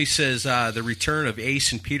Stanley says the return of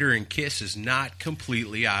Ace and Peter and Kiss is not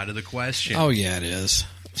completely out of the question. Oh, yeah, it is.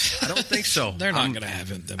 I don't think so. They're not going to have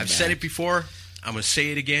them I've said it before. I'm going to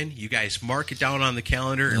say it again. You guys mark it down on the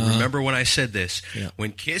calendar and remember when I said this. Yeah.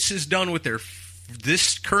 When Kiss is done with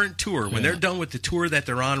this current tour, when they're done with the tour that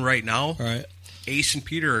they're on right now, Ace and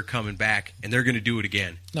Peter are coming back, and they're going to do it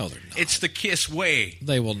again. No, they're not. It's the Kiss way.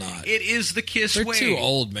 They will not. It is the Kiss They're way. too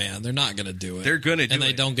old, man. They're not going to do it. They're going to do it. And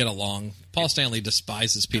they don't get along. Paul Stanley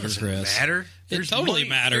despises Peter Doesn't Criss. matter. It totally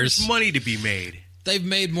matters. There's money to be made. They've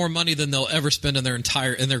made more money than they'll ever spend in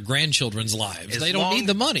their grandchildren's lives. They don't need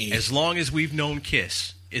the money. As long as we've known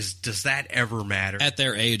Kiss, does that ever matter? At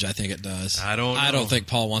their age, I think it does. I don't know. I don't think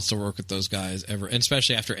Paul wants to work with those guys ever, and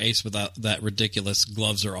especially after Ace with that ridiculous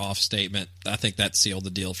gloves are off statement. I think that sealed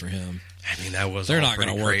the deal for him. I mean, that was. They're not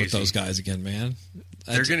going to work with those guys again, man.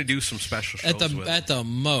 They're going to do some special shows with at the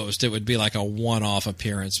most, it would be like a one-off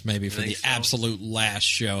appearance, maybe for the absolute last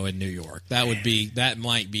show in New York. That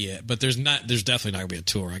might be it. But there's definitely not going to be a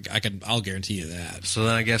tour. I'll guarantee you that. So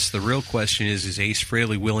then, I guess the real question is Ace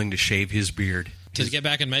Frehley willing to shave his beard to get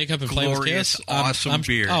back in makeup and play with Kiss? Awesome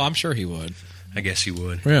beard. Oh, I'm sure he would. I guess he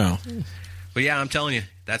would. Yeah. But yeah, I'm telling you,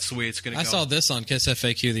 that's the way it's going to go. I saw this on Kiss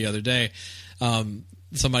FAQ the other day.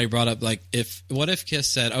 Somebody brought up, like, what if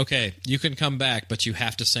Kiss said, okay, you can come back, but you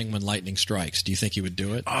have to sing When Lightning Strikes? Do you think he would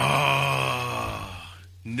do it? Oh,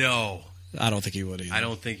 no. I don't think he would either. I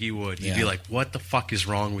don't think he would. He'd be like, what the fuck is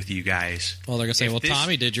wrong with you guys? Well, they're going to say,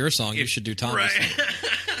 Tommy did your song. You should do Tommy's song.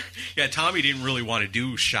 Yeah, Tommy didn't really want to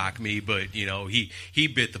do Shock Me, but, he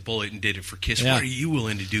bit the bullet and did it for Kiss. Yeah. What are you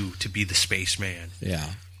willing to do to be the spaceman? Yeah,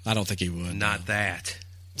 I don't think he would. Not that.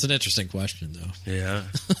 It's an interesting question, though. Yeah.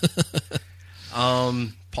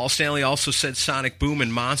 Paul Stanley also said Sonic Boom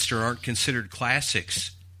and Monster aren't considered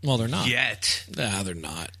classics. Well, they're not. Yet. Nah, they're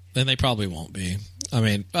not. And they probably won't be. I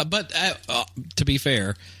mean, but to be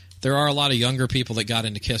fair, there are a lot of younger people that got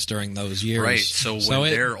into Kiss during those years. Right. So when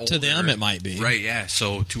they're older, to them, it might be. Right, yeah.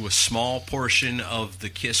 So to a small portion of the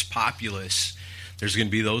Kiss populace, there's going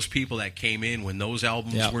to be those people that came in when those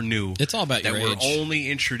albums were new. It's all about your age. That were only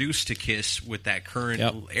introduced to Kiss with that current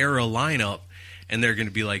era lineup. And they're going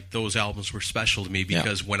to be like, those albums were special to me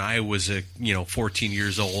because when I was 14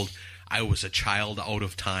 years old, I was a child out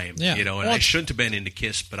of time, and I shouldn't have been into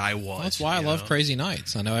Kiss, but I was. Well, that's why I love Crazy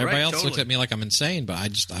Nights. I know everybody else looks at me like I'm insane, but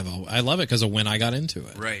I love it because of when I got into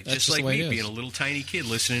it. Right, that's just like me being a little tiny kid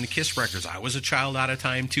listening to Kiss records. I was a child out of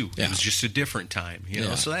time too. Yeah. It was just a different time,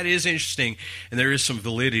 So that is interesting, and there is some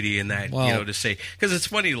validity in that, to say, because it's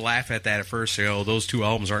funny to laugh at that at first. Say, oh, those two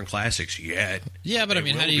albums aren't classics yet. Yeah, but I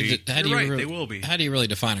mean, how do you they will be. How do you really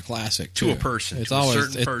define a classic to a person? It's always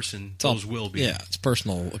a certain person. Those will be. Yeah, it's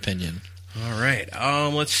personal opinion. All right.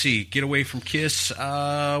 Let's see. Get away from Kiss.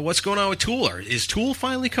 What's going on with Tool? Is Tool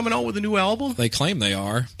finally coming out with a new album? They claim they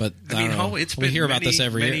are, but I don't know. We hear about this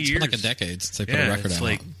every year. It's been like a decade since they put a record out.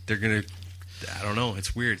 Like they're going to. I don't know.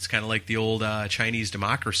 It's weird. It's kind of like the old Chinese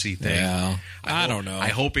democracy thing. Yeah. I don't know. I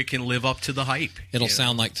hope it can live up to the hype. It'll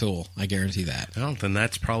sound like Tool. I guarantee that. Well, then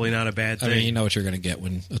that's probably not a bad thing. I mean, you know what you're going to get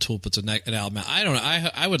when a Tool puts an album out. I don't know.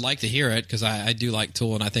 I would like to hear it because I do like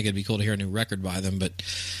Tool, and I think it'd be cool to hear a new record by them, but...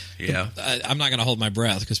 Yeah, I'm not going to hold my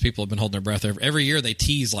breath because people have been holding their breath every year. They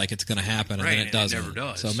tease like it's going to happen, and then it doesn't. It never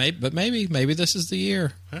does. So maybe this is the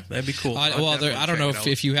year. Huh, that'd be cool. I don't know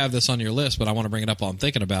if you have this on your list, but I want to bring it up while I'm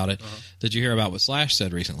thinking about it. Did you hear about what Slash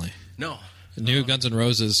said recently? No. New Guns N'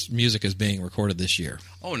 Roses music is being recorded this year.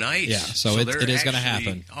 Oh, nice. Yeah, so it is going to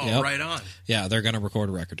happen. Oh, right on. Yeah, they're going to record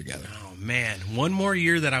a record together. Oh, man. One more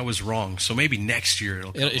year that I was wrong, so maybe next year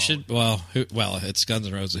it'll come It should, well, it's Guns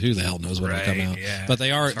N' Roses. Who the hell knows when it'll come out? Yeah. But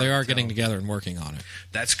they are getting together and working on it.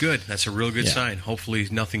 That's good. That's a real good sign. Hopefully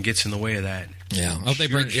nothing gets in the way of that. Yeah. I hope they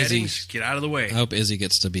bring Izzy. Get out of the way. I hope Izzy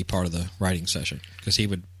gets to be part of the writing session because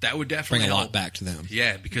that would definitely bring a help. lot back to them.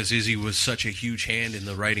 Yeah, because Izzy was such a huge hand in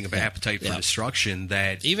the writing of Appetite for Destruction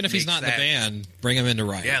that even if he's not in the band, bring him in to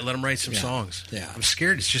write. Yeah, let him write some songs. Yeah. I'm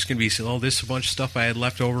scared it's just going to be this is a bunch of stuff I had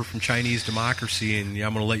left over from Chinese Democracy, and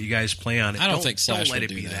I'm going to let you guys play on it. I don't think Slash don't let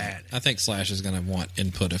would it do be that. I think Slash is going to want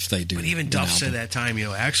input if they do. But even Duff said that time,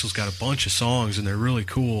 Axl's got a bunch of songs and they're really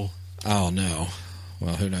cool. Oh no.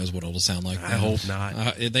 Well, who knows what it'll sound like. I hope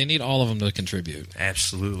not. They need all of them to contribute.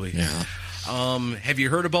 Absolutely. Yeah. Have you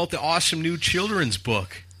heard about the awesome new children's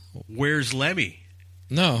book, Where's Lemmy?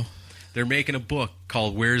 No. They're making a book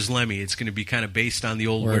called Where's Lemmy? It's going to be kind of based on the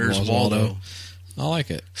old Where's Waldo. I like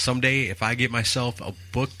it. Someday, if I get myself a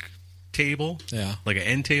book table, like an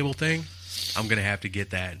end table thing, I'm going to have to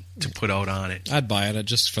get that to put out on it. I'd buy it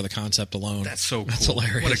just for the concept alone. That's so cool. That's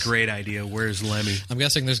hilarious. What a great idea. Where's Lemmy? I'm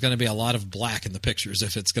guessing there's going to be a lot of black in the pictures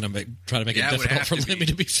if it's going to try to make it difficult for Lemmy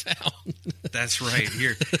to be found. That's right.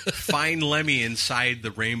 Here, find Lemmy inside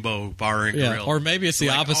the Rainbow Bar and Grill. Or maybe it's the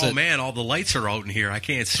opposite. Oh, man, all the lights are out in here. I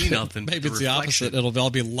can't see nothing. Maybe it's the opposite. It'll all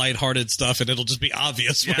be lighthearted stuff, and it'll just be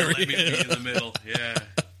obvious. Yeah, Lemmy be in the middle. Yeah.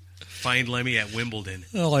 Find Lemmy at Wimbledon.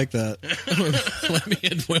 I like that. Lemmy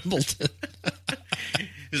at Wimbledon.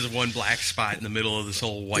 There's one black spot in the middle of this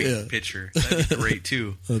whole white picture. That'd be great,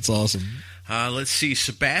 too. That's awesome. Let's see.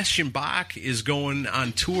 Sebastian Bach is going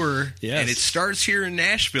on tour, Yes. and it starts here in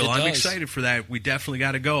Nashville. I'm excited for that. We definitely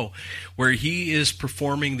got to go. Where he is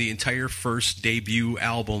performing the entire first debut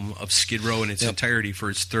album of Skid Row in its entirety for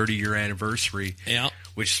its 30-year anniversary,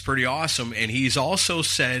 which is pretty awesome. And he's also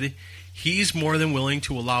said he's more than willing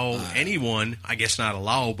to allow anyone, I guess not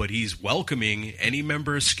allow, but he's welcoming any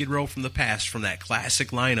member of Skid Row from the past, from that classic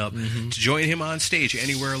lineup, to join him on stage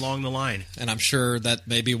anywhere along the line. And I'm sure that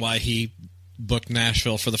may be why he booked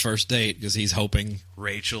Nashville for the first date, because he's hoping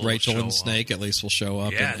Rachel and Snake at least will show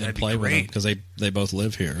up and play with him, because they both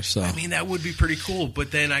live here. So I mean, that would be pretty cool.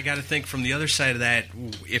 But then I got to think from the other side of that,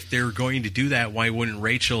 if they're going to do that, why wouldn't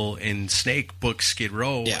Rachel and Snake book Skid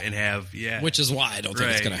Row and have Which is why I don't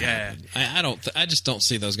think it's going to happen. I just don't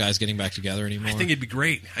see those guys getting back together anymore. I think it'd be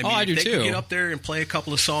great. I mean, I do if they too. could get up there and play a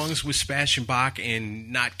couple of songs with Sebastian Bach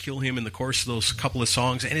and not kill him in the course of those couple of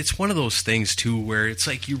songs. And it's one of those things too where it's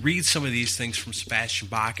like you read some of these things from Sebastian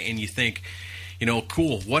Bach and you think,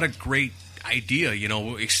 cool, what a great idea,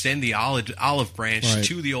 extend the olive branch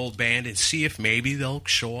to the old band and see if maybe they'll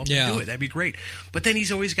show up and do it. That'd be great. But then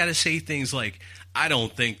he's always got to say things like, I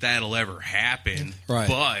don't think that'll ever happen,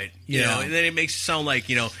 but, you know, and then it makes it sound like,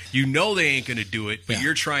 they ain't going to do it, but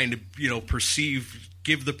you're trying to,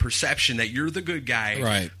 give the perception that you're the good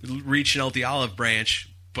guy reaching out the olive branch,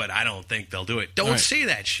 but I don't think they'll do it. Don't say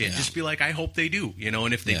that shit. Just be like, I hope they do,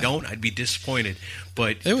 and if they don't, I'd be disappointed.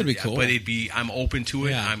 But it would be cool. But I'm open to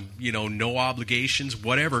it. I'm, no obligations,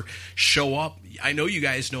 whatever. Show up. I know you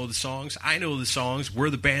guys know the songs. I know the songs. We're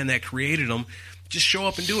the band that created them. Just show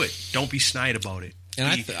up and do it. Don't be snide about it.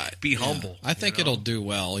 And be humble. I think it'll do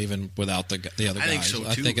well even without the other guys. I think so too.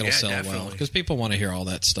 I think it'll sell well because people want to hear all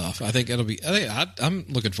that stuff. I think it'll be. I'm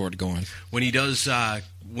looking forward to going. When he does,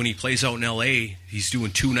 when he plays out in L.A., he's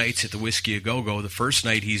doing 2 nights at the Whiskey A Go Go. The first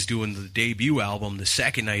night he's doing the debut album. The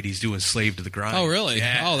second night he's doing Slave to the Grind. Oh, really?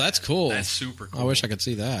 Yeah. Oh, that's cool. That's super cool. I wish I could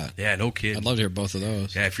see that. Yeah, no kidding. I'd love to hear both of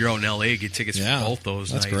those. Yeah, if you're out in L.A., get tickets for both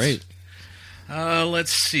those nights. That's great.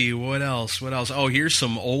 Let's see. What else? Oh, here's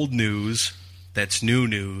some old news. That's new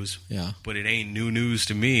news, but it ain't new news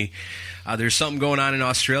to me. There's something going on in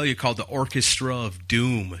Australia called the Orchestra of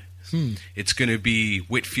Doom. It's going to be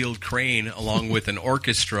Whitfield Crane along with an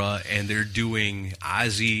orchestra, and they're doing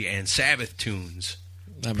Ozzy and Sabbath tunes.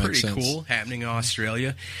 That makes sense. Pretty cool, happening in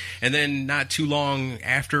Australia. And then not too long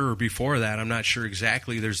after or before that, I'm not sure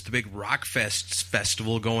exactly, there's the big Rockfest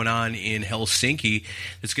festival going on in Helsinki.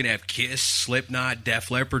 It's going to have Kiss, Slipknot,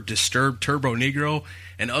 Def Leppard, Disturbed, Turbo Negro,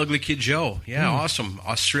 and Ugly Kid Joe. Yeah, awesome.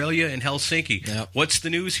 Australia and Helsinki. Yep. What's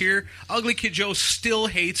the news here? Ugly Kid Joe still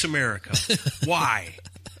hates America. Why?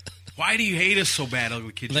 Why do you hate us so bad,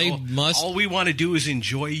 Ugly Kid Joe? All we want to do is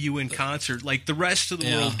enjoy you in concert like the rest of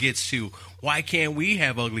the world gets to. Why can't we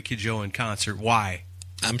have Ugly Kid Joe in concert? Why?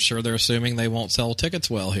 I'm sure they're assuming they won't sell tickets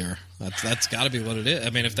well here. That's got to be what it is. I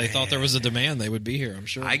mean, if they thought there was a demand, they would be here, I'm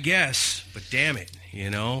sure. I guess, but damn it,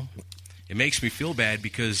 It makes me feel bad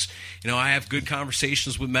because, I have good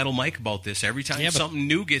conversations with Metal Mike about this. Every time something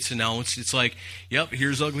new gets announced, it's like, yep,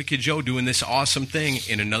 here's Ugly Kid Joe doing this awesome thing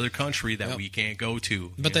in another country that we can't go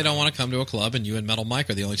to. But they don't want to come to a club, and you and Metal Mike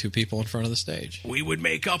are the only 2 people in front of the stage. We would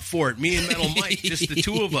make up for it. Me and Metal Mike, just the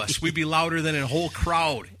 2 of us. We'd be louder than a whole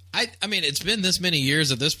crowd. I mean, it's been this many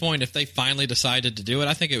years at this point. If they finally decided to do it,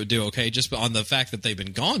 I think it would do okay just on the fact that they've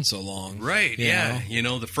been gone so long. Right, yeah.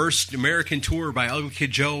 The first American tour by Ugly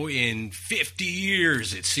Kid Joe in 50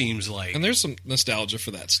 years, it seems like. And there's some nostalgia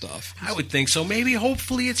for that stuff. I would think so. Maybe,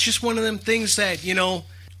 hopefully, it's just one of them things that,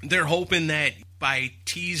 they're hoping that by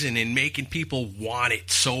teasing and making people want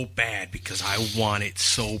it so bad because I want it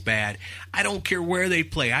so bad. I don't care where they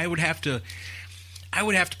play. I would have to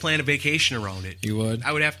plan a vacation around it. You would?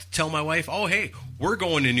 I would have to tell my wife, oh, hey, we're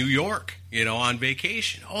going to New York, on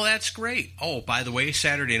vacation. Oh, that's great. Oh, by the way,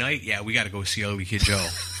 Saturday night, we got to go see Ugly Kid Joe.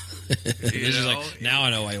 Now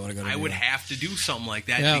I know why you want to go to New York. I would have to do something like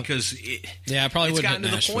that because I probably it's wouldn't gotten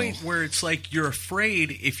to the point where it's like you're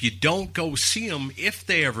afraid if you don't go see them, if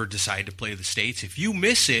they ever decide to play the States, if you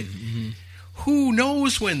miss it, who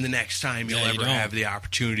knows when the next time you'll ever have the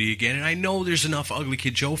opportunity again. And I know there's enough Ugly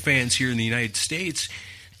Kid Joe fans here in the United States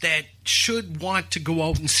that should want to go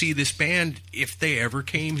out and see this band if they ever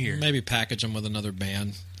came here. Maybe package them with another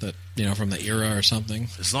band that from the era or something.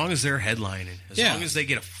 As long as they're headlining, as long as they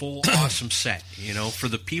get a full awesome set, for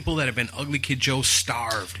the people that have been Ugly Kid Joe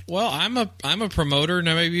starved. Well, I'm a promoter.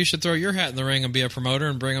 Now maybe you should throw your hat in the ring and be a promoter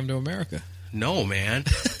and bring them to America. No, man.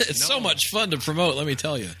 It's so much fun to promote, let me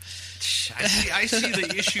tell you. I see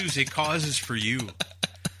the issues it causes for you.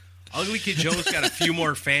 Ugly Kid Joe's got a few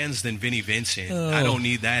more fans than Vinnie Vincent. I don't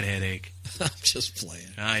need that headache. I'm just playing.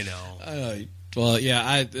 I know. Well,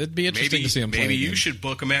 yeah, it'd be interesting to see him play. Maybe you again. should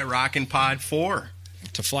book him at Rockin' Pod 4.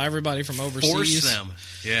 To fly everybody from overseas. Force them.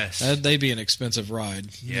 Yes. They'd be an expensive ride.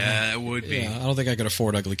 Yeah, it would be. Yeah, I don't think I could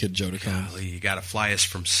afford Ugly Kid Joe to come. Golly, you got to fly us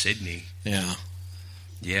from Sydney. Yeah.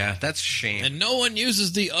 Yeah, that's a shame. And no one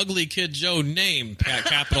uses the Ugly Kid Joe name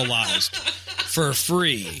capitalized for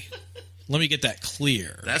free. Let me get that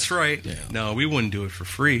clear. That's right. Yeah. No, we wouldn't do it for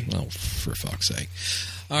free. Oh, for fuck's sake.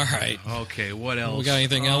 All right. Okay, what else? We got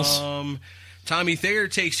anything else? Tommy Thayer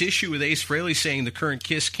takes issue with Ace Frehley saying the current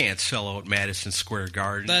Kiss can't sell out Madison Square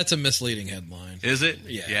Garden. That's a misleading headline. Is it?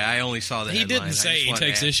 Yeah. Yeah, I only saw the He headline. didn't say he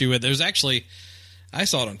takes issue with it. There's actually, I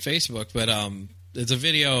saw it on Facebook, but it's a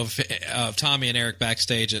video of Tommy and Eric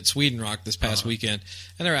backstage at Sweden Rock this past weekend,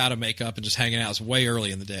 and they're out of makeup and just hanging out. It's way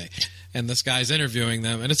early in the day, and this guy's interviewing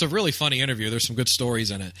them, and it's a really funny interview. There's some good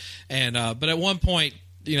stories in it, and but at one point,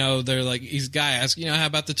 you know, they're like, he's guy asks, you know, how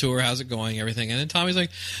about the tour? How's it going? Everything. And then Tommy's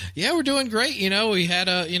like, yeah, we're doing great. You know, we've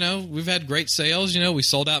had great sales. You know, we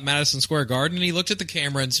sold out Madison Square Garden. And he looked at the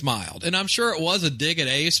camera and smiled. And I'm sure it was a dig at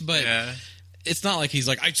Ace, but it's not like he's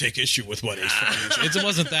like, I take issue with what Ace Frehley is. It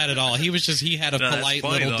wasn't that at all. He was just, he had a polite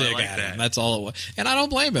little dig at him. That's all it was. And I don't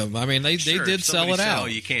blame him. I mean, they did sell it out. Oh,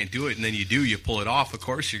 you can't do it, and then you do, you pull it off. Of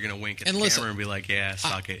course, you're going to wink at the camera and be like, yeah,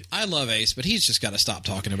 suck it. I love Ace, but he's just got to stop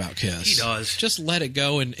talking about Kiss. He does. Just let it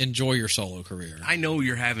go and enjoy your solo career. I know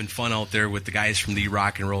you're having fun out there with the guys from the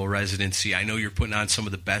Rock and Roll Residency. I know you're putting on some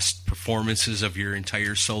of the best performances of your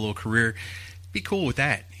entire solo career. Be cool with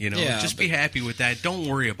that, you know. Yeah, just be happy with that. Don't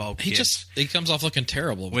worry about Kiss. He comes off looking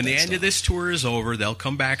terrible. When the end of this tour is over, they'll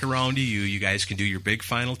come back around to you. You guys can do your big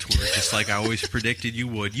final tour, just like I always predicted you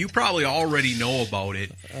would. You probably already know about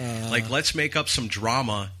it. Like, let's make up some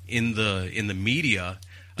drama in the media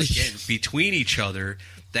again, between each other.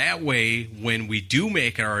 That way, when we do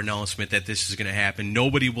make our announcement that this is going to happen,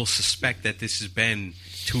 nobody will suspect that this has been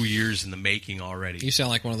 2 years in the making already. You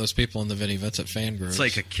sound like one of those people in the Vinnie Vincent fan group. It's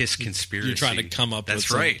like a Kiss conspiracy. You're trying to come up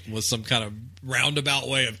with some kind of roundabout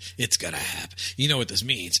way of, it's going to happen. You know what this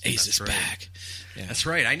means. Ace is back. Yeah. That's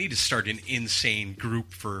right. I need to start an insane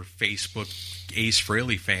group for Facebook Ace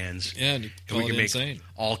Frehley fans. Yeah, and we can make insane.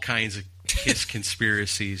 All kinds of Kiss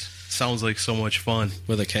conspiracies. Sounds like so much fun.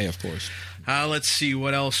 With a K, of course. Let's see,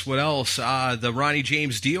 what else? The Ronnie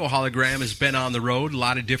James Dio hologram has been on the road. A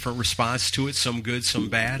lot of different response to it, some good, some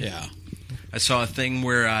bad. Yeah. I saw a thing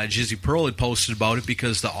where Jizzy Pearl had posted about it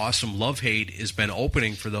because the Awesome Love Hate has been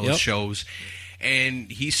opening for those shows.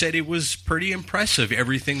 And he said it was pretty impressive,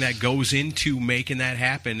 everything that goes into making that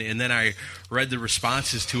happen. And then I read the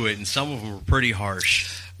responses to it, and some of them were pretty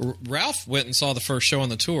harsh. Ralph went and saw the first show on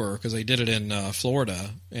the tour because they did it in Florida,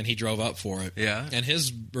 and he drove up for it. Yeah. And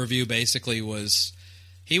his review basically was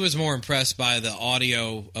he was more impressed by the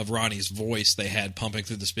audio of Ronnie's voice they had pumping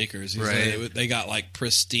through the speakers. They got like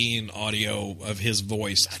pristine audio of his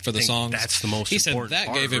voice for the songs. That's the most He said important that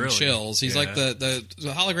part, gave him really. chills. He's like the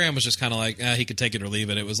hologram was just kind of like he could take it or leave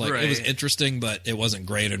it. It was like it was interesting, but it wasn't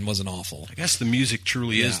great and wasn't awful. I guess the music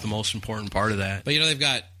truly is the most important part of that. But you know they've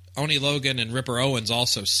got Oni Logan and Ripper Owens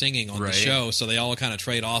also singing on the show, so they all kind of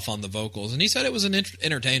trade off on the vocals. And he said it was an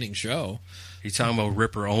entertaining show. Are you talking about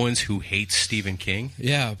Ripper Owens, who hates Stephen King?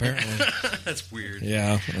 Yeah, apparently. That's weird.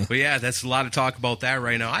 Yeah. But yeah, that's a lot of talk about that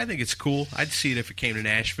right now. I think it's cool. I'd see it if it came to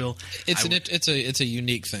Nashville. It's a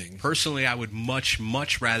unique thing. Personally, I would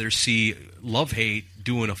much rather see Love Hate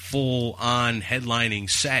doing a full-on headlining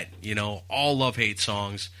set, you know, all Love Hate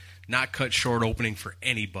songs, not cut short opening for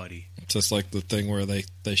anybody. Just like the thing where they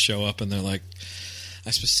show up and they're like,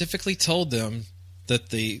 I specifically told them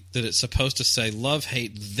that it's supposed to say Love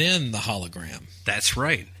Hate, then the hologram. That's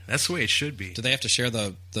right. That's the way it should be. Do they have to share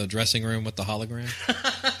the dressing room with the hologram?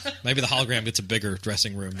 Maybe the hologram gets a bigger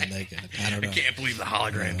dressing room than they get. I don't know. I can't believe the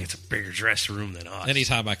hologram gets a bigger dressing room than us.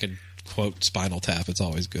 Anytime I can quote Spinal Tap, it's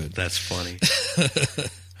always good. That's funny.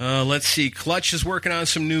 Let's see. Clutch is working on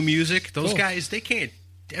some new music. Those guys, they can't.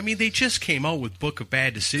 I mean, they just came out with Book of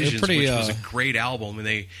Bad Decisions, which was a great album,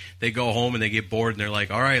 and they go home and they get bored, and they're like,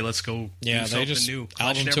 all right, let's go do something new.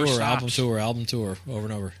 Album tour, over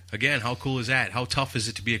and over. Again, how cool is that? How tough is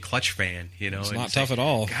it to be a Clutch fan? You know, it's not tough at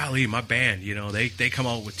all. Golly, my band, you know, they come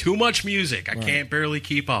out with too much music. I can't barely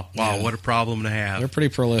keep up. Wow, what a problem to have. They're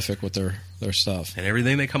pretty prolific with their stuff. And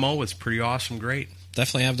everything they come out with is pretty awesome, great.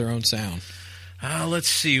 Definitely have their own sound. Let's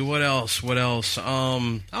see, what else?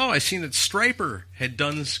 I seen that Stryper had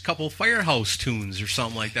done a couple Firehouse tunes or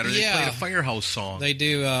something like that, or they played a Firehouse song. They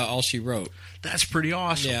do All She Wrote. That's pretty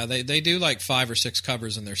awesome. Yeah, they do like 5 or 6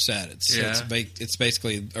 covers in their set. It's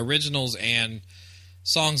basically originals and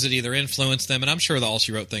songs that either influenced them, and I'm sure the All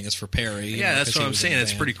She Wrote thing is for Perry. Yeah, that's what I'm saying.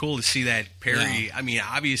 It's band. pretty cool to see that Perry. Yeah. I mean,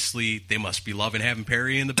 obviously they must be loving having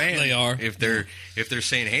Perry in the band. They are. If they're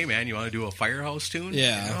saying, "Hey, man, you want to do a Firehouse tune?"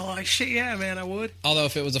 Yeah. You know, like shit. Yeah, man, I would. Although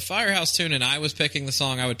if it was a Firehouse tune and I was picking the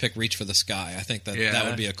song, I would pick "Reach for the Sky." I think that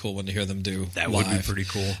would be a cool one to hear them do. That live. would be pretty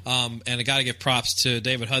cool. And I got to give props to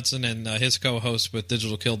David Hudson and his co-host with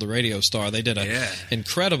Digital Killed the Radio Star. They did an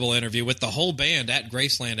incredible interview with the whole band at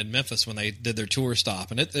Graceland in Memphis when they did their tour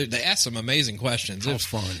stop, and they asked some amazing questions. It was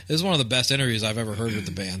fun. It was one of the best interviews I've ever heard with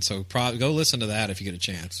the band. So go listen to that if you get a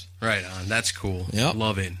chance. Right on. That's cool. Yep.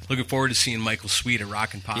 Love it. Looking forward to seeing Michael Sweet at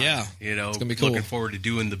Rockin' Pod. Yeah. You know, it's gonna be cool. Looking forward to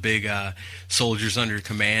doing the big Soldiers Under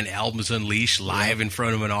Command Albums Unleashed live in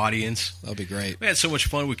front of an audience. That'll be great. We had so much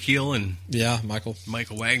fun with Keel and Michael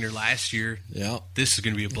Wagner last year. Yeah. This is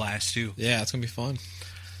going to be a blast too. Yeah, it's going to be fun.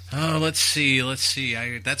 Let's see.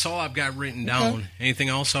 That's all I've got written down. Okay. Anything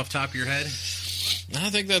else off the top of your head? I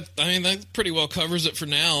think that pretty well covers it for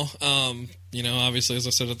now. Obviously, as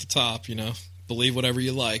I said at the top, believe whatever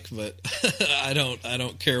you like, but I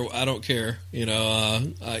don't care. I don't care.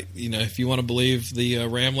 If you want to believe the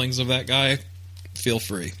ramblings of that guy, feel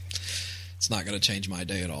free. It's not going to change my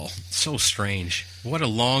day at all. So strange. What a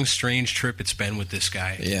long, strange trip it's been with this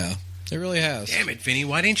guy. Yeah, it really has. Damn it, Vinny.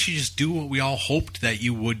 Why didn't you just do what we all hoped that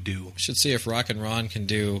you would do? Should see if Rock and Ron can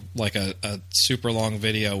do like a super long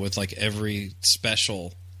video with like every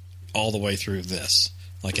special all the way through this,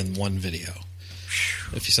 like in one video.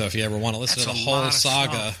 If you ever want to listen to the whole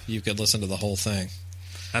saga, you could listen to the whole thing.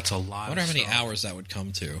 That's a lot. I wonder how many hours that would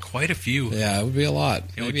come to. Quite a few. Yeah, it would be a lot.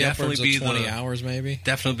 It maybe would definitely upwards be of 20 hours, maybe.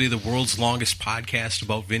 Definitely be the world's longest podcast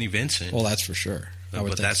about Vinnie Vincent. Well, that's for sure.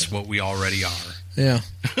 But that's what we already are. Yeah.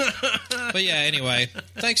 But yeah, anyway,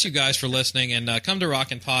 thanks you guys for listening, and come to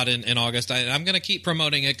Rockin' Pod in August. I'm going to keep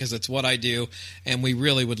promoting it because it's what I do, and we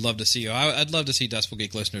really would love to see you. I'd love to see Decibel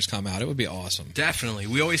Geek listeners come out. It would be awesome. Definitely.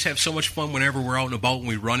 We always have so much fun whenever we're out and about and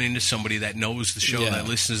we run into somebody that knows the show, that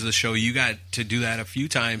listens to the show. You got to do that a few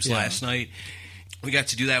times last night. We got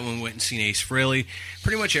to do that when we went and seen Ace Frehley.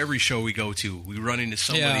 Pretty much every show we go to, we run into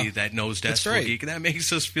somebody that knows Decibel Geek, and that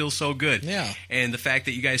makes us feel so good. Yeah. And the fact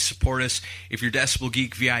that you guys support us, if you're Decibel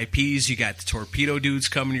Geek VIPs, you got the Torpedo Dudes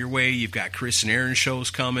coming your way, you've got Chris and Aaron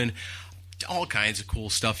shows coming, all kinds of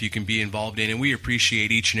cool stuff you can be involved in, and we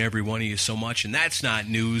appreciate each and every one of you so much, and that's not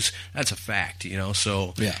news, that's a fact,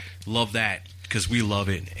 so love that, because we love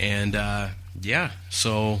it. And,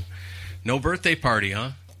 so no birthday party,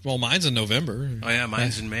 huh? Well, mine's in November. Oh, yeah,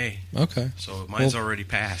 mine's in May. Okay. So mine's already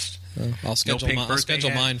passed. I'll schedule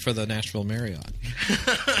mine for the Nashville Marriott.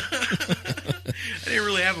 I didn't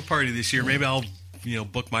really have a party this year. Maybe I'll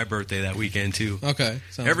book my birthday that weekend, too. Okay.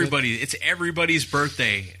 It's everybody's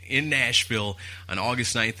birthday in Nashville on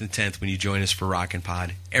August 9th and 10th when you join us for Rockin'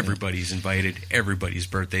 Pod. Everybody's invited. Everybody's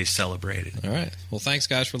birthday is celebrated. All right. Well, thanks,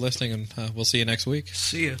 guys, for listening, and we'll see you next week.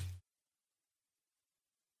 See ya.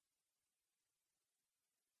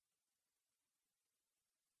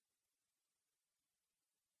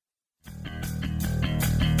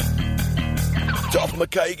 Duff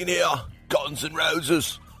McKagan here, Guns N'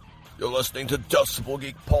 Roses. You're listening to Decibel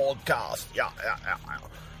Geek Podcast. Yeah.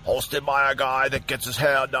 Hosted by a guy that gets his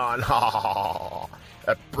hair done.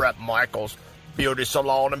 At Bret Michaels Beauty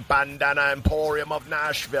Salon and Bandana Emporium of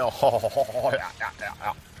Nashville.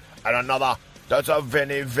 And another that's a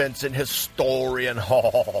Vinnie Vincent historian.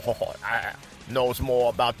 Knows more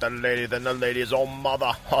about the lady than the lady's own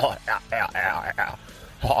mother.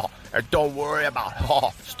 And don't worry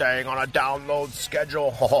about staying on a download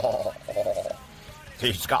schedule.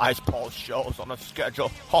 These guys post shows on a schedule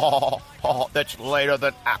that's later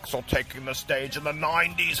than Axl taking the stage in the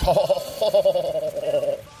 90s.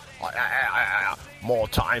 More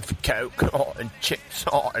time for coke and chicks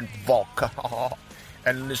and vodka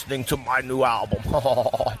and listening to my new album.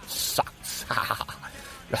 It sucks.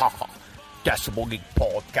 Decibel Geek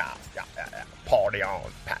Podcast. Party on,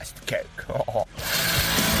 pass the cake.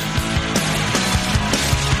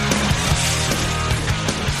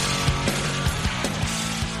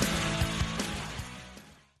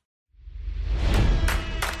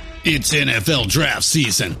 It's NFL draft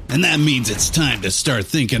season, and that means it's time to start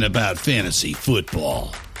thinking about fantasy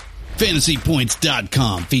football.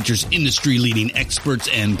 FantasyPoints.com features industry-leading experts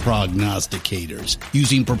and prognosticators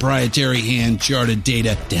using proprietary hand-charted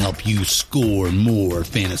data to help you score more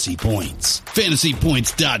fantasy points.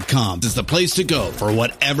 FantasyPoints.com is the place to go for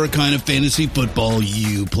whatever kind of fantasy football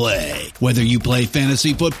you play. Whether you play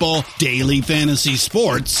fantasy football, daily fantasy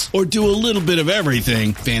sports, or do a little bit of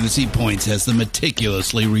everything, Fantasy Points has the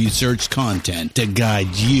meticulously researched content to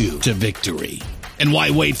guide you to victory. And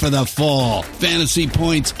why wait for the fall? Fantasy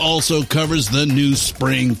Points also covers the new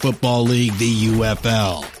spring football league, the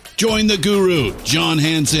UFL. Join the guru, John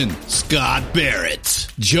Hansen, Scott Barrett,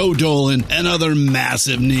 Joe Dolan, and other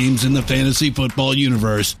massive names in the fantasy football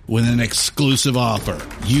universe with an exclusive offer.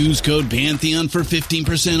 Use code Pantheon for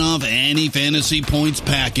 15% off any Fantasy Points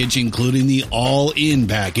package, including the all-in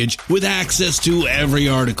package, with access to every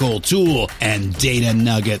article, tool, and data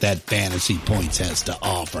nugget that Fantasy Points has to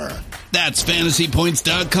offer. That's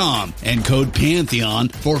fantasypoints.com and code Pantheon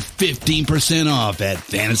for 15% off at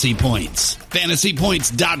Fantasy Points.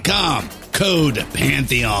 Fantasypoints.com. Code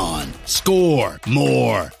Pantheon. Score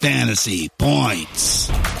more fantasy points.